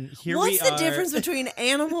again, here What's we the are. difference between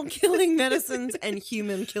animal killing medicines and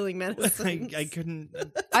human killing I, medicines? I couldn't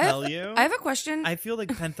I tell you. I have a question. I feel like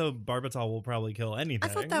pentobarbital will probably kill anything.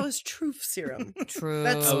 I thought that was truth serum. True.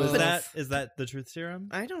 That's- Oh, is but- that the truth serum?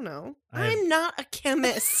 I don't know. I have- I'm not a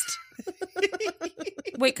chemist.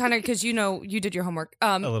 Wait, Connor, because you did your homework.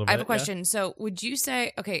 little I have bit, a question. So, would you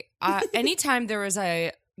say, okay, anytime there is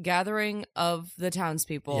a gathering of the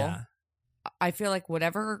townspeople, Yeah. I feel like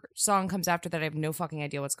whatever song comes after that, I have no fucking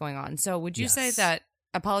idea what's going on. So, would you say Yes. that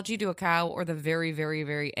 "Apology to a Cow" or the very, very,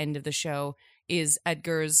 very end of the show is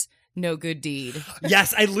Edgar's "No Good Deed"?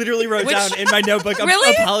 Yes, I literally wrote Which- down in my notebook.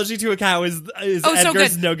 Really? Apology to a cow is Oh, so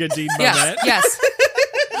Edgar's good. no good deed Yes, moment. yes.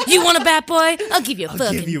 You want a bat boy? I'll give you a I'll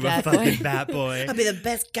fucking give you a bat fucking boy. bat boy. I'll be the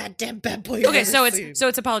best goddamn bad boy. you've Okay, ever so seen.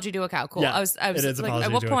 it's apology to a cow. Cool. Yeah, I was it is like, Apology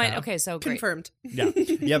at what to a point? Cow. Okay, so great. Confirmed.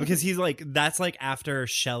 Yeah, because he's like that's like after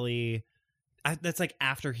Shelley. That's like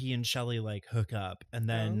after he and Shelley like hook up, and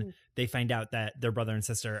then Oh. they find out that they're brother and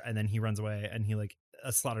sister, and then he runs away and he like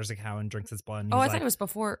slaughters a cow and drinks its blood. And Oh, he's I like, thought it was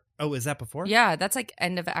before. Oh, is that before? Yeah, that's like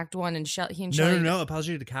end of Act 1 and he and No, Shelley. no.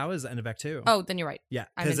 Apology to the cow is end of Act 2. Oh, then you're right. yeah,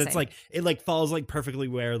 I'm because it's insane. like it like falls like perfectly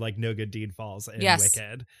where like No Good Deed falls in Yes.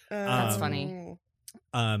 Wicked. That's Oh. funny.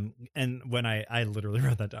 And when I literally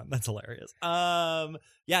wrote that down, that's hilarious.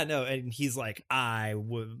 Yeah, no, and he's like,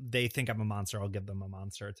 they think I'm a monster, I'll give them a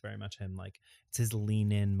monster. It's very much him, like it's his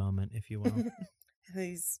lean in moment, if you will.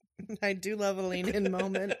 I do love a lean in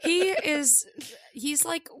moment. He's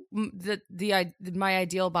like my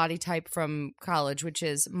ideal body type from college, which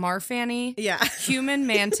is Marfanny, Yeah. human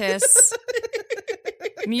mantis,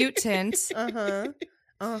 mutant,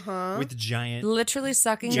 With giant literally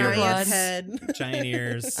sucking your Giant blood. head. giant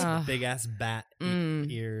ears, Ugh. big ass bat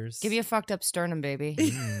ears. Give you a fucked up sternum, baby.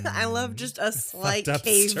 I love just a slight up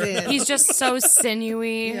cave sternum. in. He's just so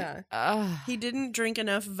sinewy. Yeah. Ugh. He didn't drink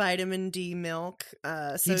enough vitamin D milk,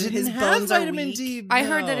 so He didn't his have bones are vitamin weak. D. I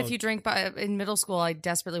heard that if milk. you drink in middle school, I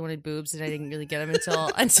desperately wanted boobs, and I didn't really get them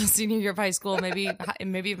until senior year of high school, maybe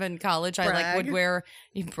even college. I like would Brag. wear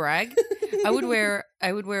brag. I would wear a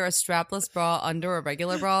strapless bra under a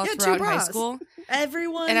regular bra Yeah, two throughout high bras. school,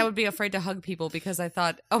 Everyone and I would be afraid to hug people because I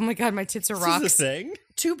thought, oh my god, my tits are This is a rocks. thing.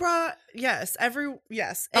 two bra. Yes,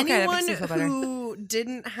 yes. Okay, that Anyone makes me feel better. who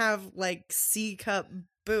didn't have like C cup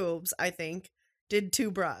boobs, I think, did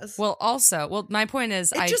two bras. Well, my point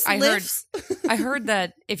is, it just I lifts. I heard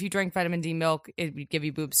that if you drank vitamin D milk, it would give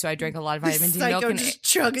you boobs. So I drank a lot of vitamin D milk Psycho in just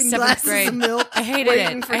chugging 7th glasses grade. of milk. I hated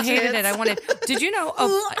waiting it. for I hated it. tits. I wanted. Did you know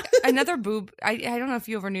another boob? I don't know if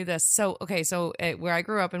you ever knew this. So where I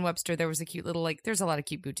grew up in Webster, there was a cute little there's a lot of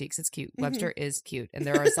cute boutiques. It's cute. Webster is cute, and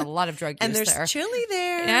there is a lot of drug use And there's there. chili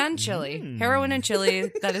there. And chili, heroin and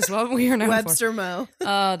chili. That is what we are known Webster Mo.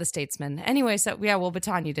 for. The statesman. Anyway, so yeah, we'll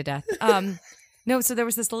baton you to death. No, so there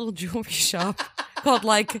was this little jewelry shop called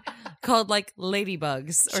Ladybugs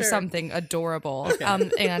or Sure. something adorable.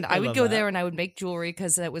 And I would love go that. there and I would make jewelry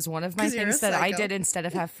because it was one of my 'Cause you're things a that I psycho. did instead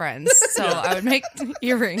of have friends. So I would make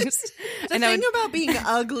earrings. The and I thing would, about being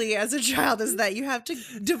ugly as a child is that you have to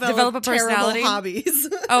Develop a terrible personality. hobbies.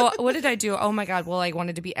 oh, what did I do? Oh my God. Well, I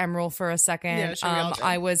wanted to be Emerald for a second. Yeah, sure, we all did.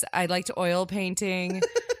 I liked oil painting.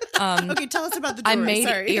 Okay, tell us about the I jewelry. made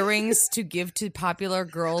Sorry. earrings to give to popular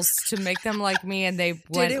girls to make them like me, and they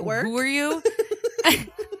went, it work? "Who are you?" I'm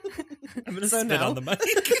gonna So spit no. on the mic.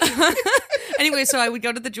 Anyway, so I would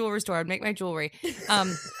go to the jewelry store. I'd make my jewelry.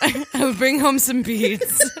 I would bring home some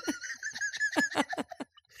beads.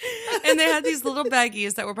 And they had these little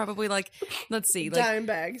baggies that were probably let's see, Dime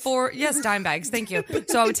bags. dime bags. Thank you.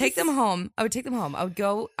 So I would take them home. I would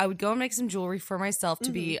go and make some jewelry for myself to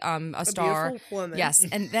be a star. beautiful woman. Yes,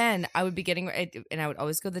 and then I would be getting, and I would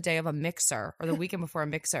always go the day of a mixer or the weekend before a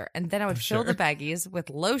mixer, and then I would fill the baggies with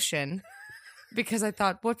lotion because I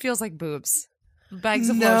thought, what feels like boobs? Bags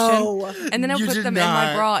of lotion. And then I You put did them in my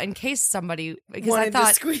not. bra in case somebody, because I Wanted to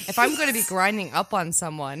thought squeeze. if I'm going to be grinding up on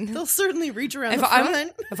someone, They'll certainly reach around if the I'm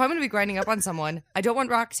front. going to be grinding up on someone, I don't want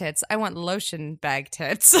rock tits. I want lotion bag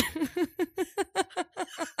tits.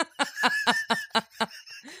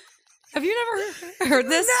 Have you never heard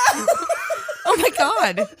this? No. Oh my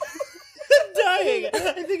God. I'm dying.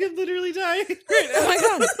 I think I'm literally dying. Oh my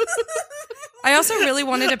God. I also really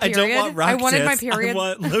wanted a I period. don't want rock I wanted my tits. period. I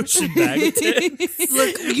want lotion bag tits.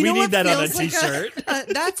 Look, you We know need what that on a feels like t-shirt.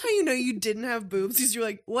 That's how you know you didn't have boobs. Because you're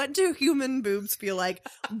like, what do human boobs feel like?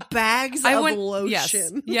 Bags I of went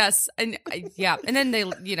lotion. Yes, and yeah, and then they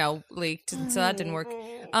leaked, and so that didn't work.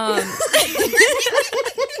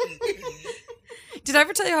 Did I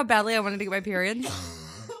ever tell you how badly I wanted to get my period?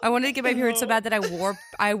 I wanted to get my period so bad that I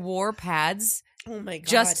wore pads Oh my god!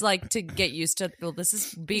 just to get used to. Well, this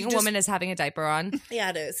is being a woman is having a diaper on. yeah,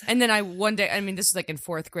 it is. And then one day, I mean, this was in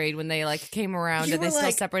 4th grade when they came around You and they were still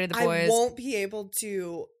like, separated the I boys. won't be able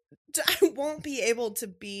to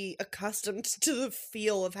be accustomed to the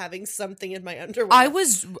feel of having something in my underwear. I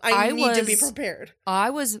need to be prepared. I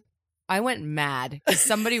went mad because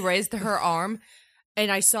somebody raised her arm and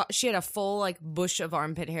I saw she had a full bush of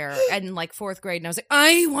armpit hair and 4th grade and I was like,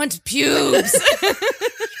 I want pubes.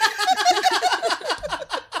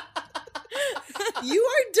 You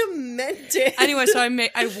are demented. Anyway, so I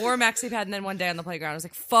wore a maxi pad and then one day on the playground I was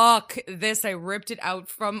like, fuck this. I ripped it out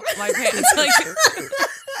from my pants.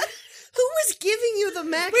 Who was giving you the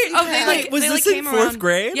maxi Wait, oh, pad? they Was they this came in 4th around,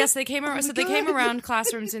 grade? Yes, they came around. So they came around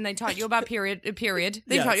classrooms and they taught you about period.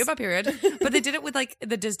 They taught you about period, but they did it with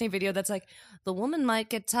the Disney video that's the woman might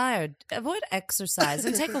get tired. Avoid exercise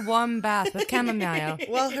and take a warm bath with chamomile.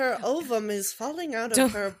 Well, her ovum is falling out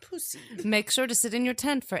of her pussy. Make sure to sit in your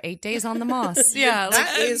tent for 8 days on the moss. Yeah,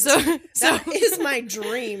 That is that is my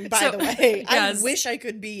dream. By So- the way, yes. I wish I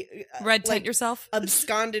could be red tent yourself.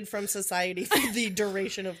 absconded from society for the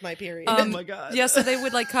duration of my period. Oh my god. Yeah, so they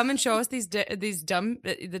would come and show us these dumb,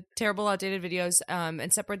 the terrible, outdated videos,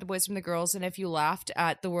 and separate the boys from the girls. And if you laughed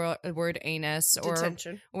at the word anus or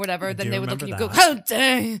Detention. whatever, then do they would look at you, remember and go, that.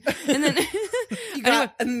 "How dare!" And then You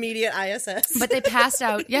got immediate ISS. But they passed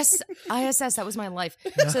out. Yes, ISS. That was my life.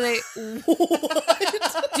 So they.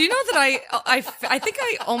 What? Do you know that I think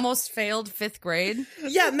I almost failed 5th grade?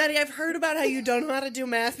 Yeah, Maddie, I've heard about how you don't know how to do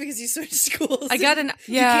math because you switched schools. I got an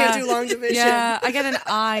You can't do long division. Yeah, I got an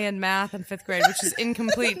I in math in 5th grade, which is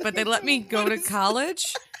incomplete. But they let me go to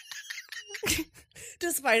college.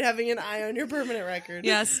 Despite having an I on your permanent record.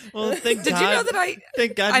 Yes. Well, thank Did God. you know that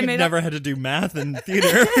Thank God I you made never had to do math in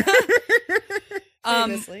theater.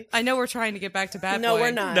 Famously. I know we're trying to get back to Bad No, Boy.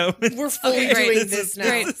 we're not. No. We're fully Okay, great. doing this now.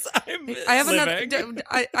 Great. I have living. another.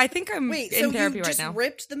 I think I'm Wait, in so therapy you right just now.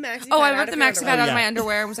 ripped the maxi pad Oh, I out ripped of the your maxi underwear? pad out of yeah. my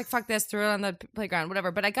underwear and was like, fuck this, threw it on the playground,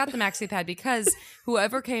 whatever. But I got the maxi pad because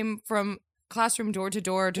whoever came from classroom door to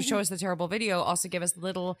door to show us the terrible video also gave us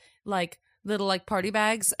little party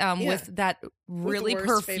bags with that really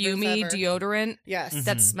worst favors perfumey ever. deodorant Yes.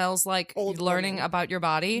 that smells like Old learning woman. about your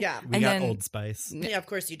body. Yeah. We and got then Old Spice. Yeah, of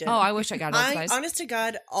course you did. oh, I wish I got Old Spice. Honest to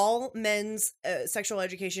God, all men's sexual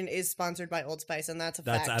education is sponsored by Old Spice, and that's a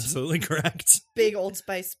That's fact. absolutely correct. Big Old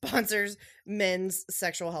Spice sponsors men's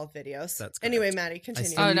sexual health videos. That's correct. Anyway, Maddie, continue.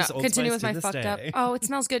 still Oh no! use Old Continue Spice with to my this fucked up. day. Oh, it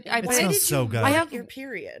smells good. It but smells so good. I have your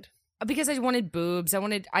period. because I wanted boobs. I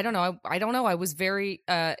don't know. I don't know. I was very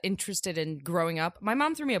interested in growing up. My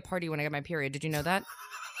mom threw me a party when I got my period. Did you know that?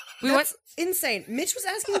 That's insane. Mitch was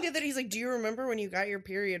asking me the other day, he's like, do you remember when you got your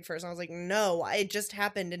period first? And I was like, no, it just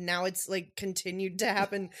happened, and now it's like continued to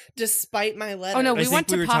happen despite my letter. Oh, no, I we think went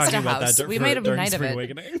to were Pasta talking about House. that We made a during night of Spring it.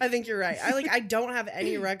 Awakening. I think you're right. I don't have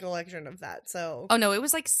any recollection of that. So Oh no, it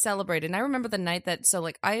was like celebrated. And I remember the night that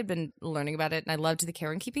I had been learning about it and I loved the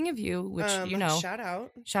Care and Keeping of You, which you know. shout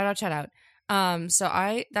out. Shout out.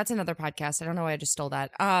 That's another podcast. I don't know why I just stole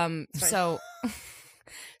that.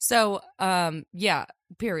 Yeah,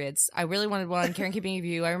 periods. I really wanted one. Care and Keeping of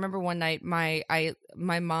You. I remember one night my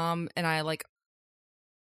mom and I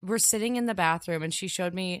were sitting in the bathroom and she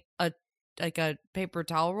showed me a paper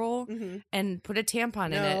towel roll and put a tampon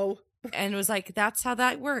in it and was like, that's how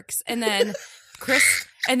that works. And then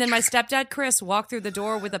my stepdad Chris walked through the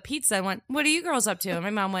door with a pizza and went, what are you girls up to? And my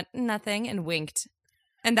mom went, nothing, and winked.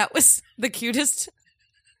 And that was the cutest.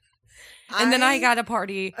 And then I got a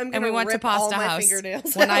party I'm and gonna we went to rip all Pasta my House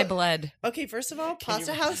fingernails when I out. bled. Okay, first of all,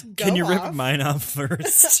 Pasta House, go Can you rip off. mine off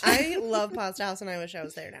first? I love Pasta House, and I wish I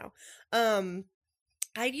was there now.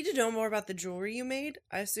 I need to know more about the jewelry you made.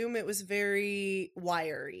 I assume it was very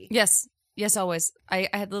wiry. Yes, always. I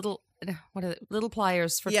had little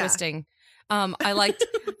pliers for Yeah. twisting. I liked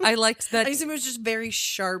that. I assume it was just very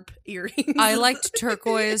sharp earrings. I liked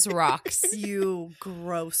turquoise rocks You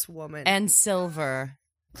gross woman. and silver.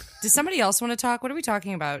 Does somebody else want to talk? What are we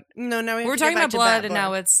talking about? no, now we have We're to get talking back about to blood, Bat and Boy.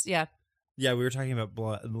 now it's Yeah, we were talking about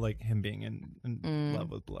blood, like him being in love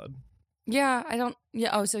with blood. yeah. I don't.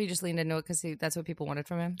 Yeah. Oh, so he just leaned into it because that's what people wanted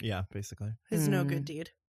from him. Yeah, basically. His no good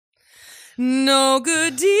deed. No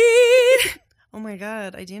good deed. Oh my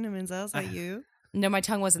god, Idina Menzel, is that you? No, my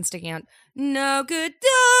tongue wasn't sticking out. No good.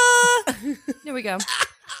 There we go.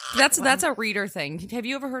 That's a reader thing. Have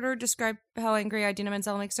you ever heard her describe how angry Idina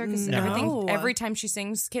Menzel makes her? Because No. every time she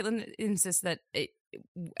sings, Caitlin insists that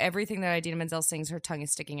everything that Idina Menzel sings, her tongue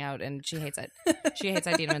is sticking out, and she hates it. She hates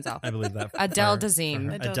Idina Menzel. I believe that. Adele for Dazeem.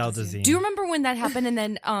 her. Adele Adele Dazeem. Dazeem. Do you remember when that happened? And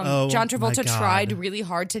then Oh, John my Travolta God. tried really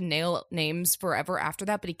hard to nail names forever after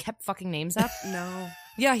that, but he kept fucking names up. No.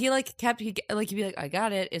 Yeah, he he'd be like, I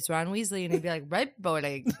got it, it's Ron Weasley, and he'd be like, right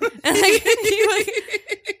boy, and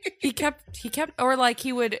he kept, or like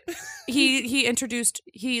he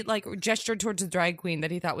gestured towards the drag queen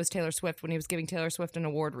that he thought was Taylor Swift when he was giving Taylor Swift an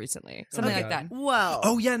award recently, something like that. Well.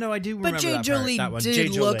 Oh yeah, no, I do remember But Jay that part, Jolie that one. did Jay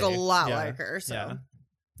look a Jolie. lot Yeah. like her, so Yeah,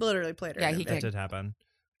 literally played her. Yeah, in he it. that could. did happen.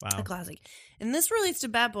 Wow. A classic. And this relates to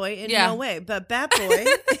Bat Boy in Yeah. no way, but Bat Boy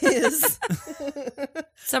is.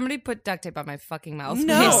 Somebody put duct tape on my fucking mouth.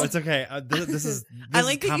 No. No, please. it's okay. This is I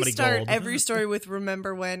like that you comedy start gold. every story with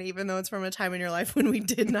 "remember when," even though it's from a time in your life when we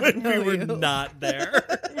did not know we were you. not there.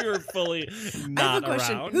 We were fully I not have a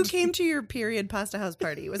question. around. Who came to your period Pasta House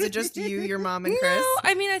party? Was it just you, your mom, and Chris? No,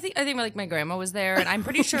 I mean, I think like my grandma was there, and I'm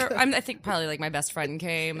pretty sure. I think probably like my best friend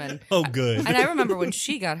came, and Oh, good. and I remember when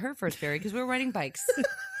she got her first period because we were riding bikes.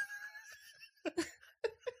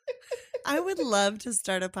 I would love to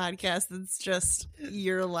start a podcast that's just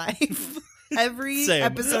your life. Every Same.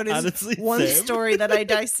 episode is Honestly, one same. story that I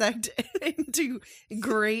dissect into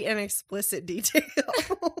great and explicit detail.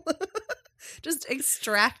 Just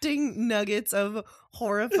extracting nuggets of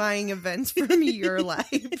horrifying events from your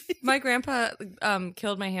life. My grandpa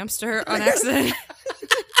killed my hamster on accident.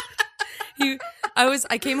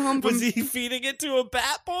 I came home from Was he feeding it to a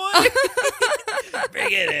bat boy?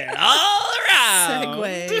 Bringing it all around.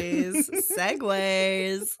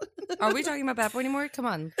 Segways. Are we talking about Bat Boy anymore? Come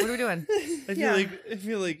on. What are we doing? I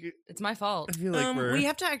feel like It's my fault. we're we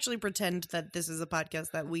have to actually pretend that this is a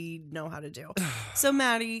podcast that we know how to do. So,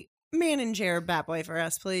 Maddie, man and chair Batboy for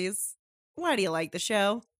us, please. Why do you like the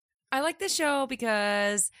show? I like this show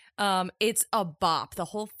because it's a bop. The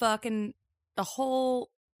whole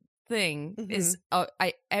thing is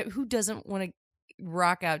who doesn't want to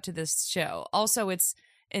rock out to this show? Also, it's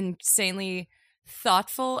insanely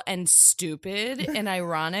thoughtful and stupid and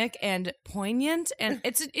ironic and poignant, and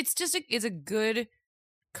it's a good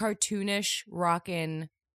cartoonish rockin'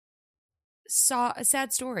 a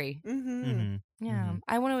sad story. Mm-hmm. Yeah,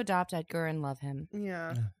 I want to adopt Edgar and love him.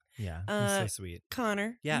 Yeah. Yeah, he's so sweet.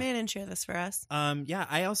 Connor, Yeah. man and chair this for us. Yeah,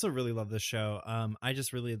 I also really love this show. I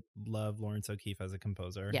just really love Lawrence O'Keefe as a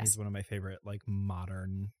composer. Yes. He's one of my favorite like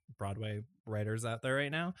modern Broadway writers out there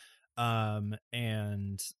right now.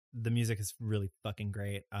 And the music is really fucking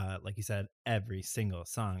great. Like you said, every single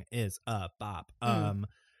song is a bop.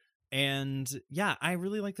 And yeah, I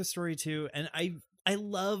really like the story too. And I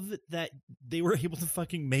love that they were able to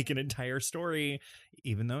fucking make an entire story,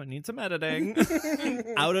 even though it needs some editing,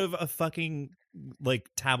 out of a fucking like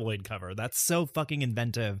tabloid cover. That's so fucking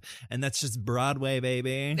inventive, and that's just Broadway,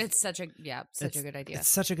 baby. It's such a good idea. It's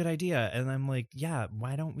such a good idea, and I'm like, yeah,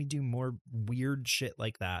 why don't we do more weird shit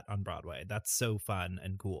like that on Broadway? That's so fun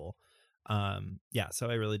and cool. Yeah, so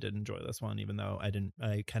I really did enjoy this one, even though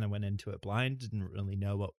I kind of went into it blind, didn't really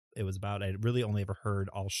know what it was about. I really only ever heard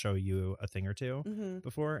I'll show you a thing or two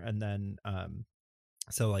before, and then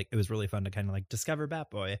so like it was really fun to kind of like discover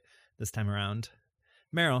Batboy this time around.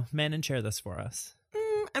 Meryl, man and chair this for us.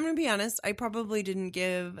 I'm gonna be honest, I probably didn't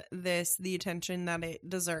give this the attention that it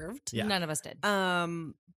deserved. Yeah. None of us did.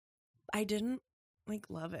 I didn't like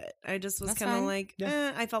love it. I just was That's kind of fine. like,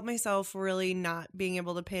 I felt myself really not being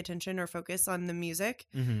able to pay attention or focus on the music.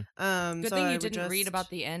 Good So thing I you would didn't read just- about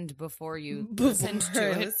the end before you Before listened I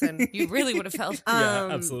to it. listened. You really would have felt. Yeah,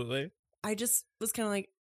 Um, absolutely. I just was kind of like,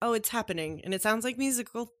 oh, it's happening, and it sounds like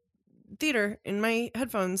musical theater in my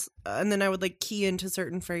headphones. And then I would like key into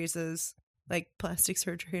certain phrases, like plastic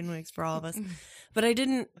surgery and wigs for all of us. But I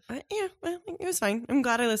didn't. Well, it was fine. I'm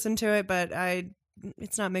glad I listened to it, but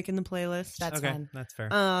it's not making the playlist. That's okay, fine. that's fair.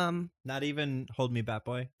 Not Not even Hold Me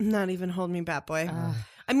Batboy. not even Hold Me Batboy. Ugh.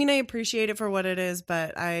 I mean, I appreciate it for what it is,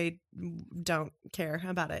 but I don't care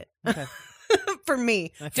about it. Okay. For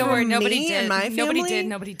me, I Don't feel- worry, For nobody me did. and my Nobody family? did.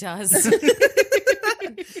 Nobody does.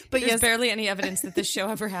 but There's yes, barely any evidence that this show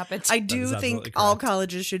ever happened. I That do is think absolutely all correct.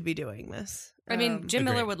 colleges should be doing this. I mean, Jim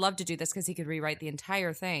Agreed. Miller would love to do this because he could rewrite the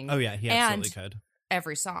entire thing. Oh yeah, he And- absolutely could.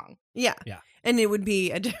 Every song. yeah, Yeah. and it would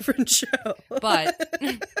be a different show. But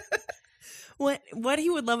what he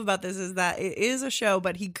would love about this is that it is a show,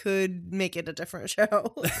 but he could make it a different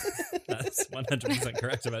show. That's 100%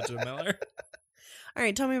 correct about Jim Miller. All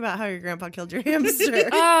right, tell me about how your grandpa killed your hamster.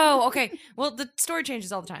 oh, okay. Well, the story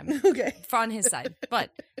changes all the time. Okay. On his side.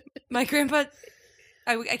 But my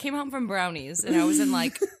I came home from Brownies and I was in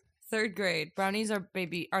like third grade. Brownies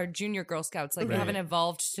are junior Girl Scouts. Like we Right. haven't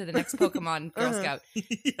evolved to the next Pokemon Girl Uh-huh. Scout.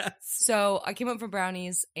 Yes. So I came home from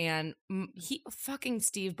Brownies and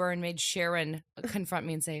Steve Byrne made Sharon confront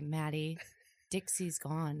me and say, Maddie, Dixie's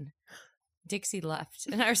gone. Dixie left.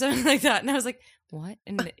 And or something like that. And I was like, what?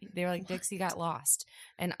 And they were like, Dixie got lost.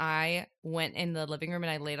 And I went in the living room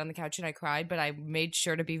and I laid on the couch and I cried, but I made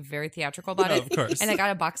sure to be very theatrical about No, it. of course. And I got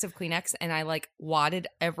a box of Kleenex and I like wadded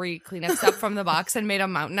every Kleenex up from the box and made a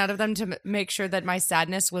mountain out of them to make sure that my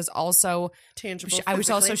sadness was also, Tangible. I was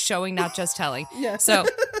also physically. showing, not just telling. Yeah. So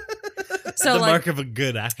the like, mark of a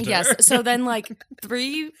good actor. yes. So then like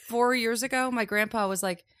 3-4 years ago, my grandpa was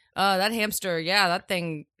like, that hamster, yeah, that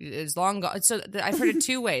thing is long gone. So I've heard it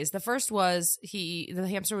two ways. The first was the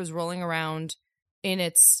hamster was rolling around in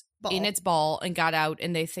its ball and got out,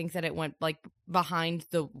 and they think that it went like behind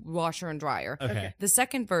the washer and dryer. Okay. The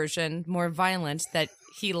second version, more violent, that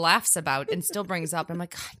he laughs about and still brings up. I'm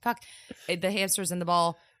like, God, fuck. The hamster's in the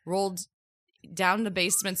ball, rolled down the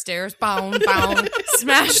basement stairs, bound,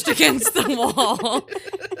 smashed against the wall.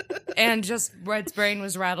 And just Red's brain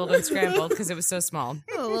was rattled and scrambled because it was so small.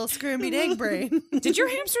 Oh, a little scrambled egg brain. Did your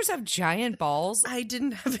hamsters have giant balls? I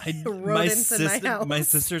didn't have My rodents in my house. My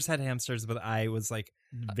sisters had hamsters, but I was like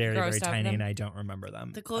very, very Grossed out tiny, them? and I don't remember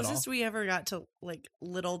them. The at all. closest we ever got to like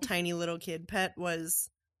tiny little kid pet was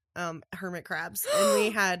hermit crabs, and we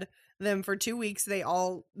had them for 2 weeks. They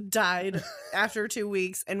all died after 2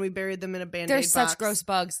 weeks, and we buried them in a Band-Aid They're box. such gross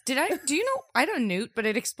bugs. Do you know? I don't newt, but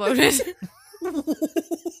it exploded.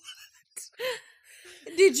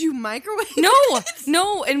 Did you microwave?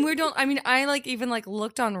 No, and I even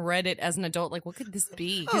looked on Reddit as an adult, like, what could this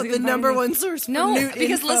be? Oh, the number one source for No, Newt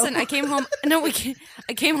because info. listen, I came home. No,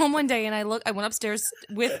 I came home one day and I went upstairs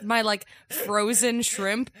with my frozen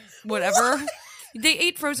shrimp, whatever. They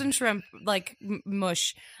ate frozen shrimp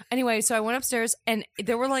mush. Anyway, so I went upstairs and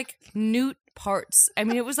there were Newt parts. I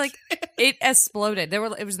mean, it was it exploded.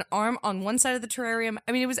 It was an arm on one side of the terrarium.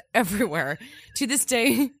 I mean, it was everywhere. To this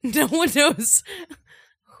day, no one knows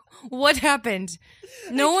what happened.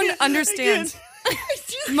 No one understands.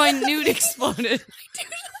 My Newt exploded. I do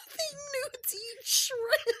not think newts eat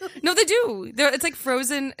shrimp. No, they do. It's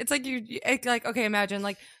frozen. It's okay,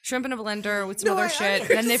 imagine shrimp in a blender with some other shit, and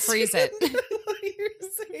then they freeze it. What you're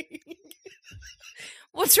saying.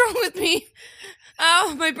 What's wrong with me?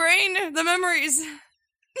 Ow, my brain, the memories.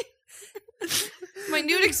 My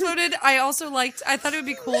Newt exploded. I also I thought it would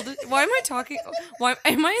be cool to. Why am I talking? Why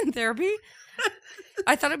am I in therapy?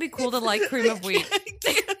 I thought it'd be cool to like cream of wheat.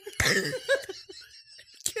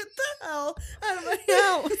 Get the hell out of my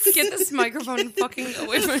house. Get this microphone fucking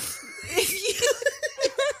away from me.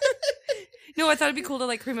 No, I thought it'd be cool to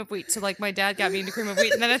like cream of wheat. So my dad got me into cream of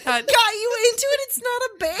wheat, and then I thought, got you into it. It's not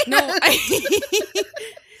a band. No,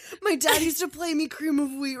 my dad used to play me cream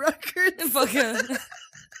of wheat records.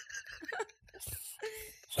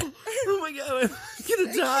 Oh my god, I'm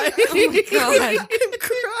gonna die. Oh my god, I'm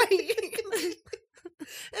crying.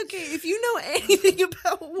 Okay, if you know anything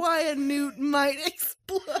about why a newt might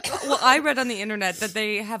explode. Well, I read on the internet that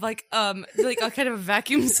they have a kind of a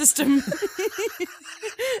vacuum system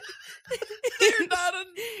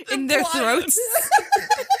in their throats,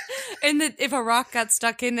 and that if a rock got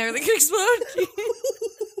stuck in there, they could explode.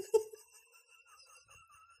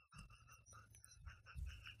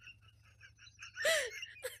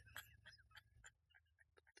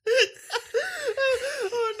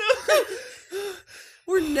 Oh no.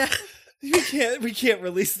 We're not. We can't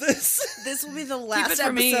release this. This will be the last it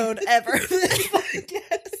for me. episode ever of this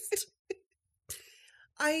podcast.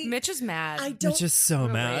 Mitch is mad. Mitch is so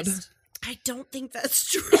mad. I don't think that's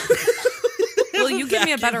true. Well, you give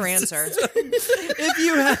me a better answer. If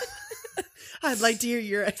you have, I'd like to hear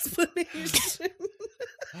your explanation.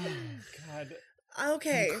 oh god,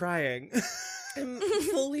 Okay. I'm crying. I'm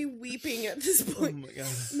fully weeping at this Oh point. my god,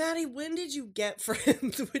 Maddie, when did you get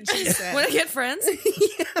friends? Would you say? When I get friends?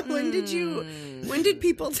 Yeah. When did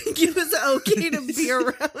people think it was okay to be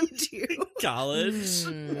around you? college.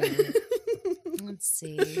 Let's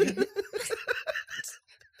see.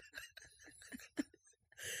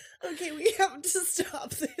 Okay, we have to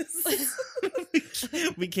stop this.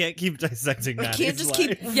 We can't keep dissecting that. can't just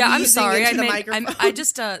keep- Yeah, I'm wheezing sorry. into the microphone. I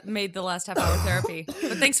just made the last half hour therapy.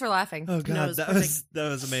 But thanks for laughing. Oh No, it god, was that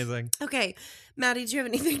was amazing. Okay, Maddie, do you have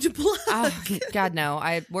anything to plug? Oh, God, no.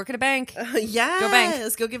 I work at a bank.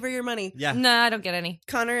 Yes, go give her your money. Yeah. No, I don't get any.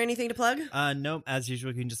 Connor, anything to plug? Nope. As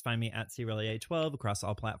usual, you can just find me at CRelly812 across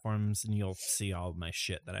all platforms, and you'll see all of my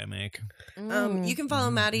shit that I make. You can follow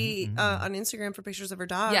Maddie on Instagram for pictures of her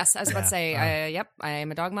dog. Yes, I was about to say, Yeah. yep, I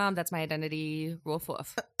am a dog mom. That's my identity. Woof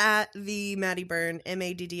woof. At the Maddie Byrne,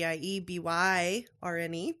 MADDIEBYRNE.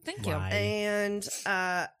 Thank you. Why? And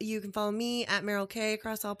you can follow me at Meryl K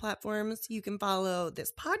across all platforms. You can follow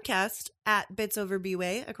this podcast at Bits Over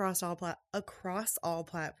B-Way across all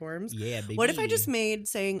platforms. Yeah, baby. What if I just made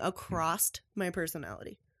saying across my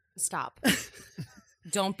personality? Stop.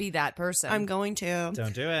 Don't be that person. I'm going to.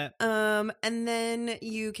 Don't do it. And then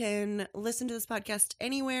you can listen to this podcast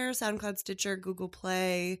anywhere: SoundCloud, Stitcher, Google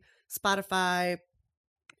Play, Spotify,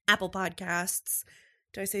 Apple Podcasts.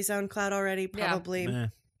 Did I say SoundCloud already? Yeah. Probably. Meh.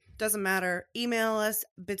 Doesn't matter. Email us,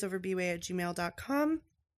 bitsoverbway@gmail.com.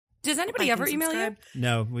 Does anybody ever email you?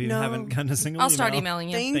 No, we No. haven't gotten a single I'll start email. emailing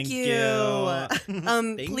you. Thank you.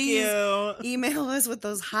 Thank Please you. email us with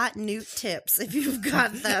those hot newt tips if you've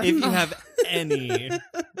got them. If you have any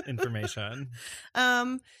information.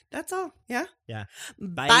 That's all. Yeah. Yeah.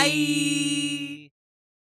 Bye.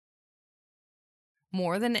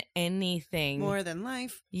 More than anything. More than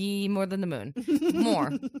life. More than the moon. More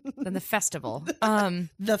than the festival.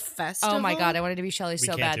 The festival. Oh my God, I wanted to be Shelley We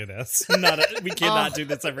so can't bad. do this. We cannot do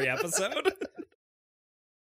this every episode.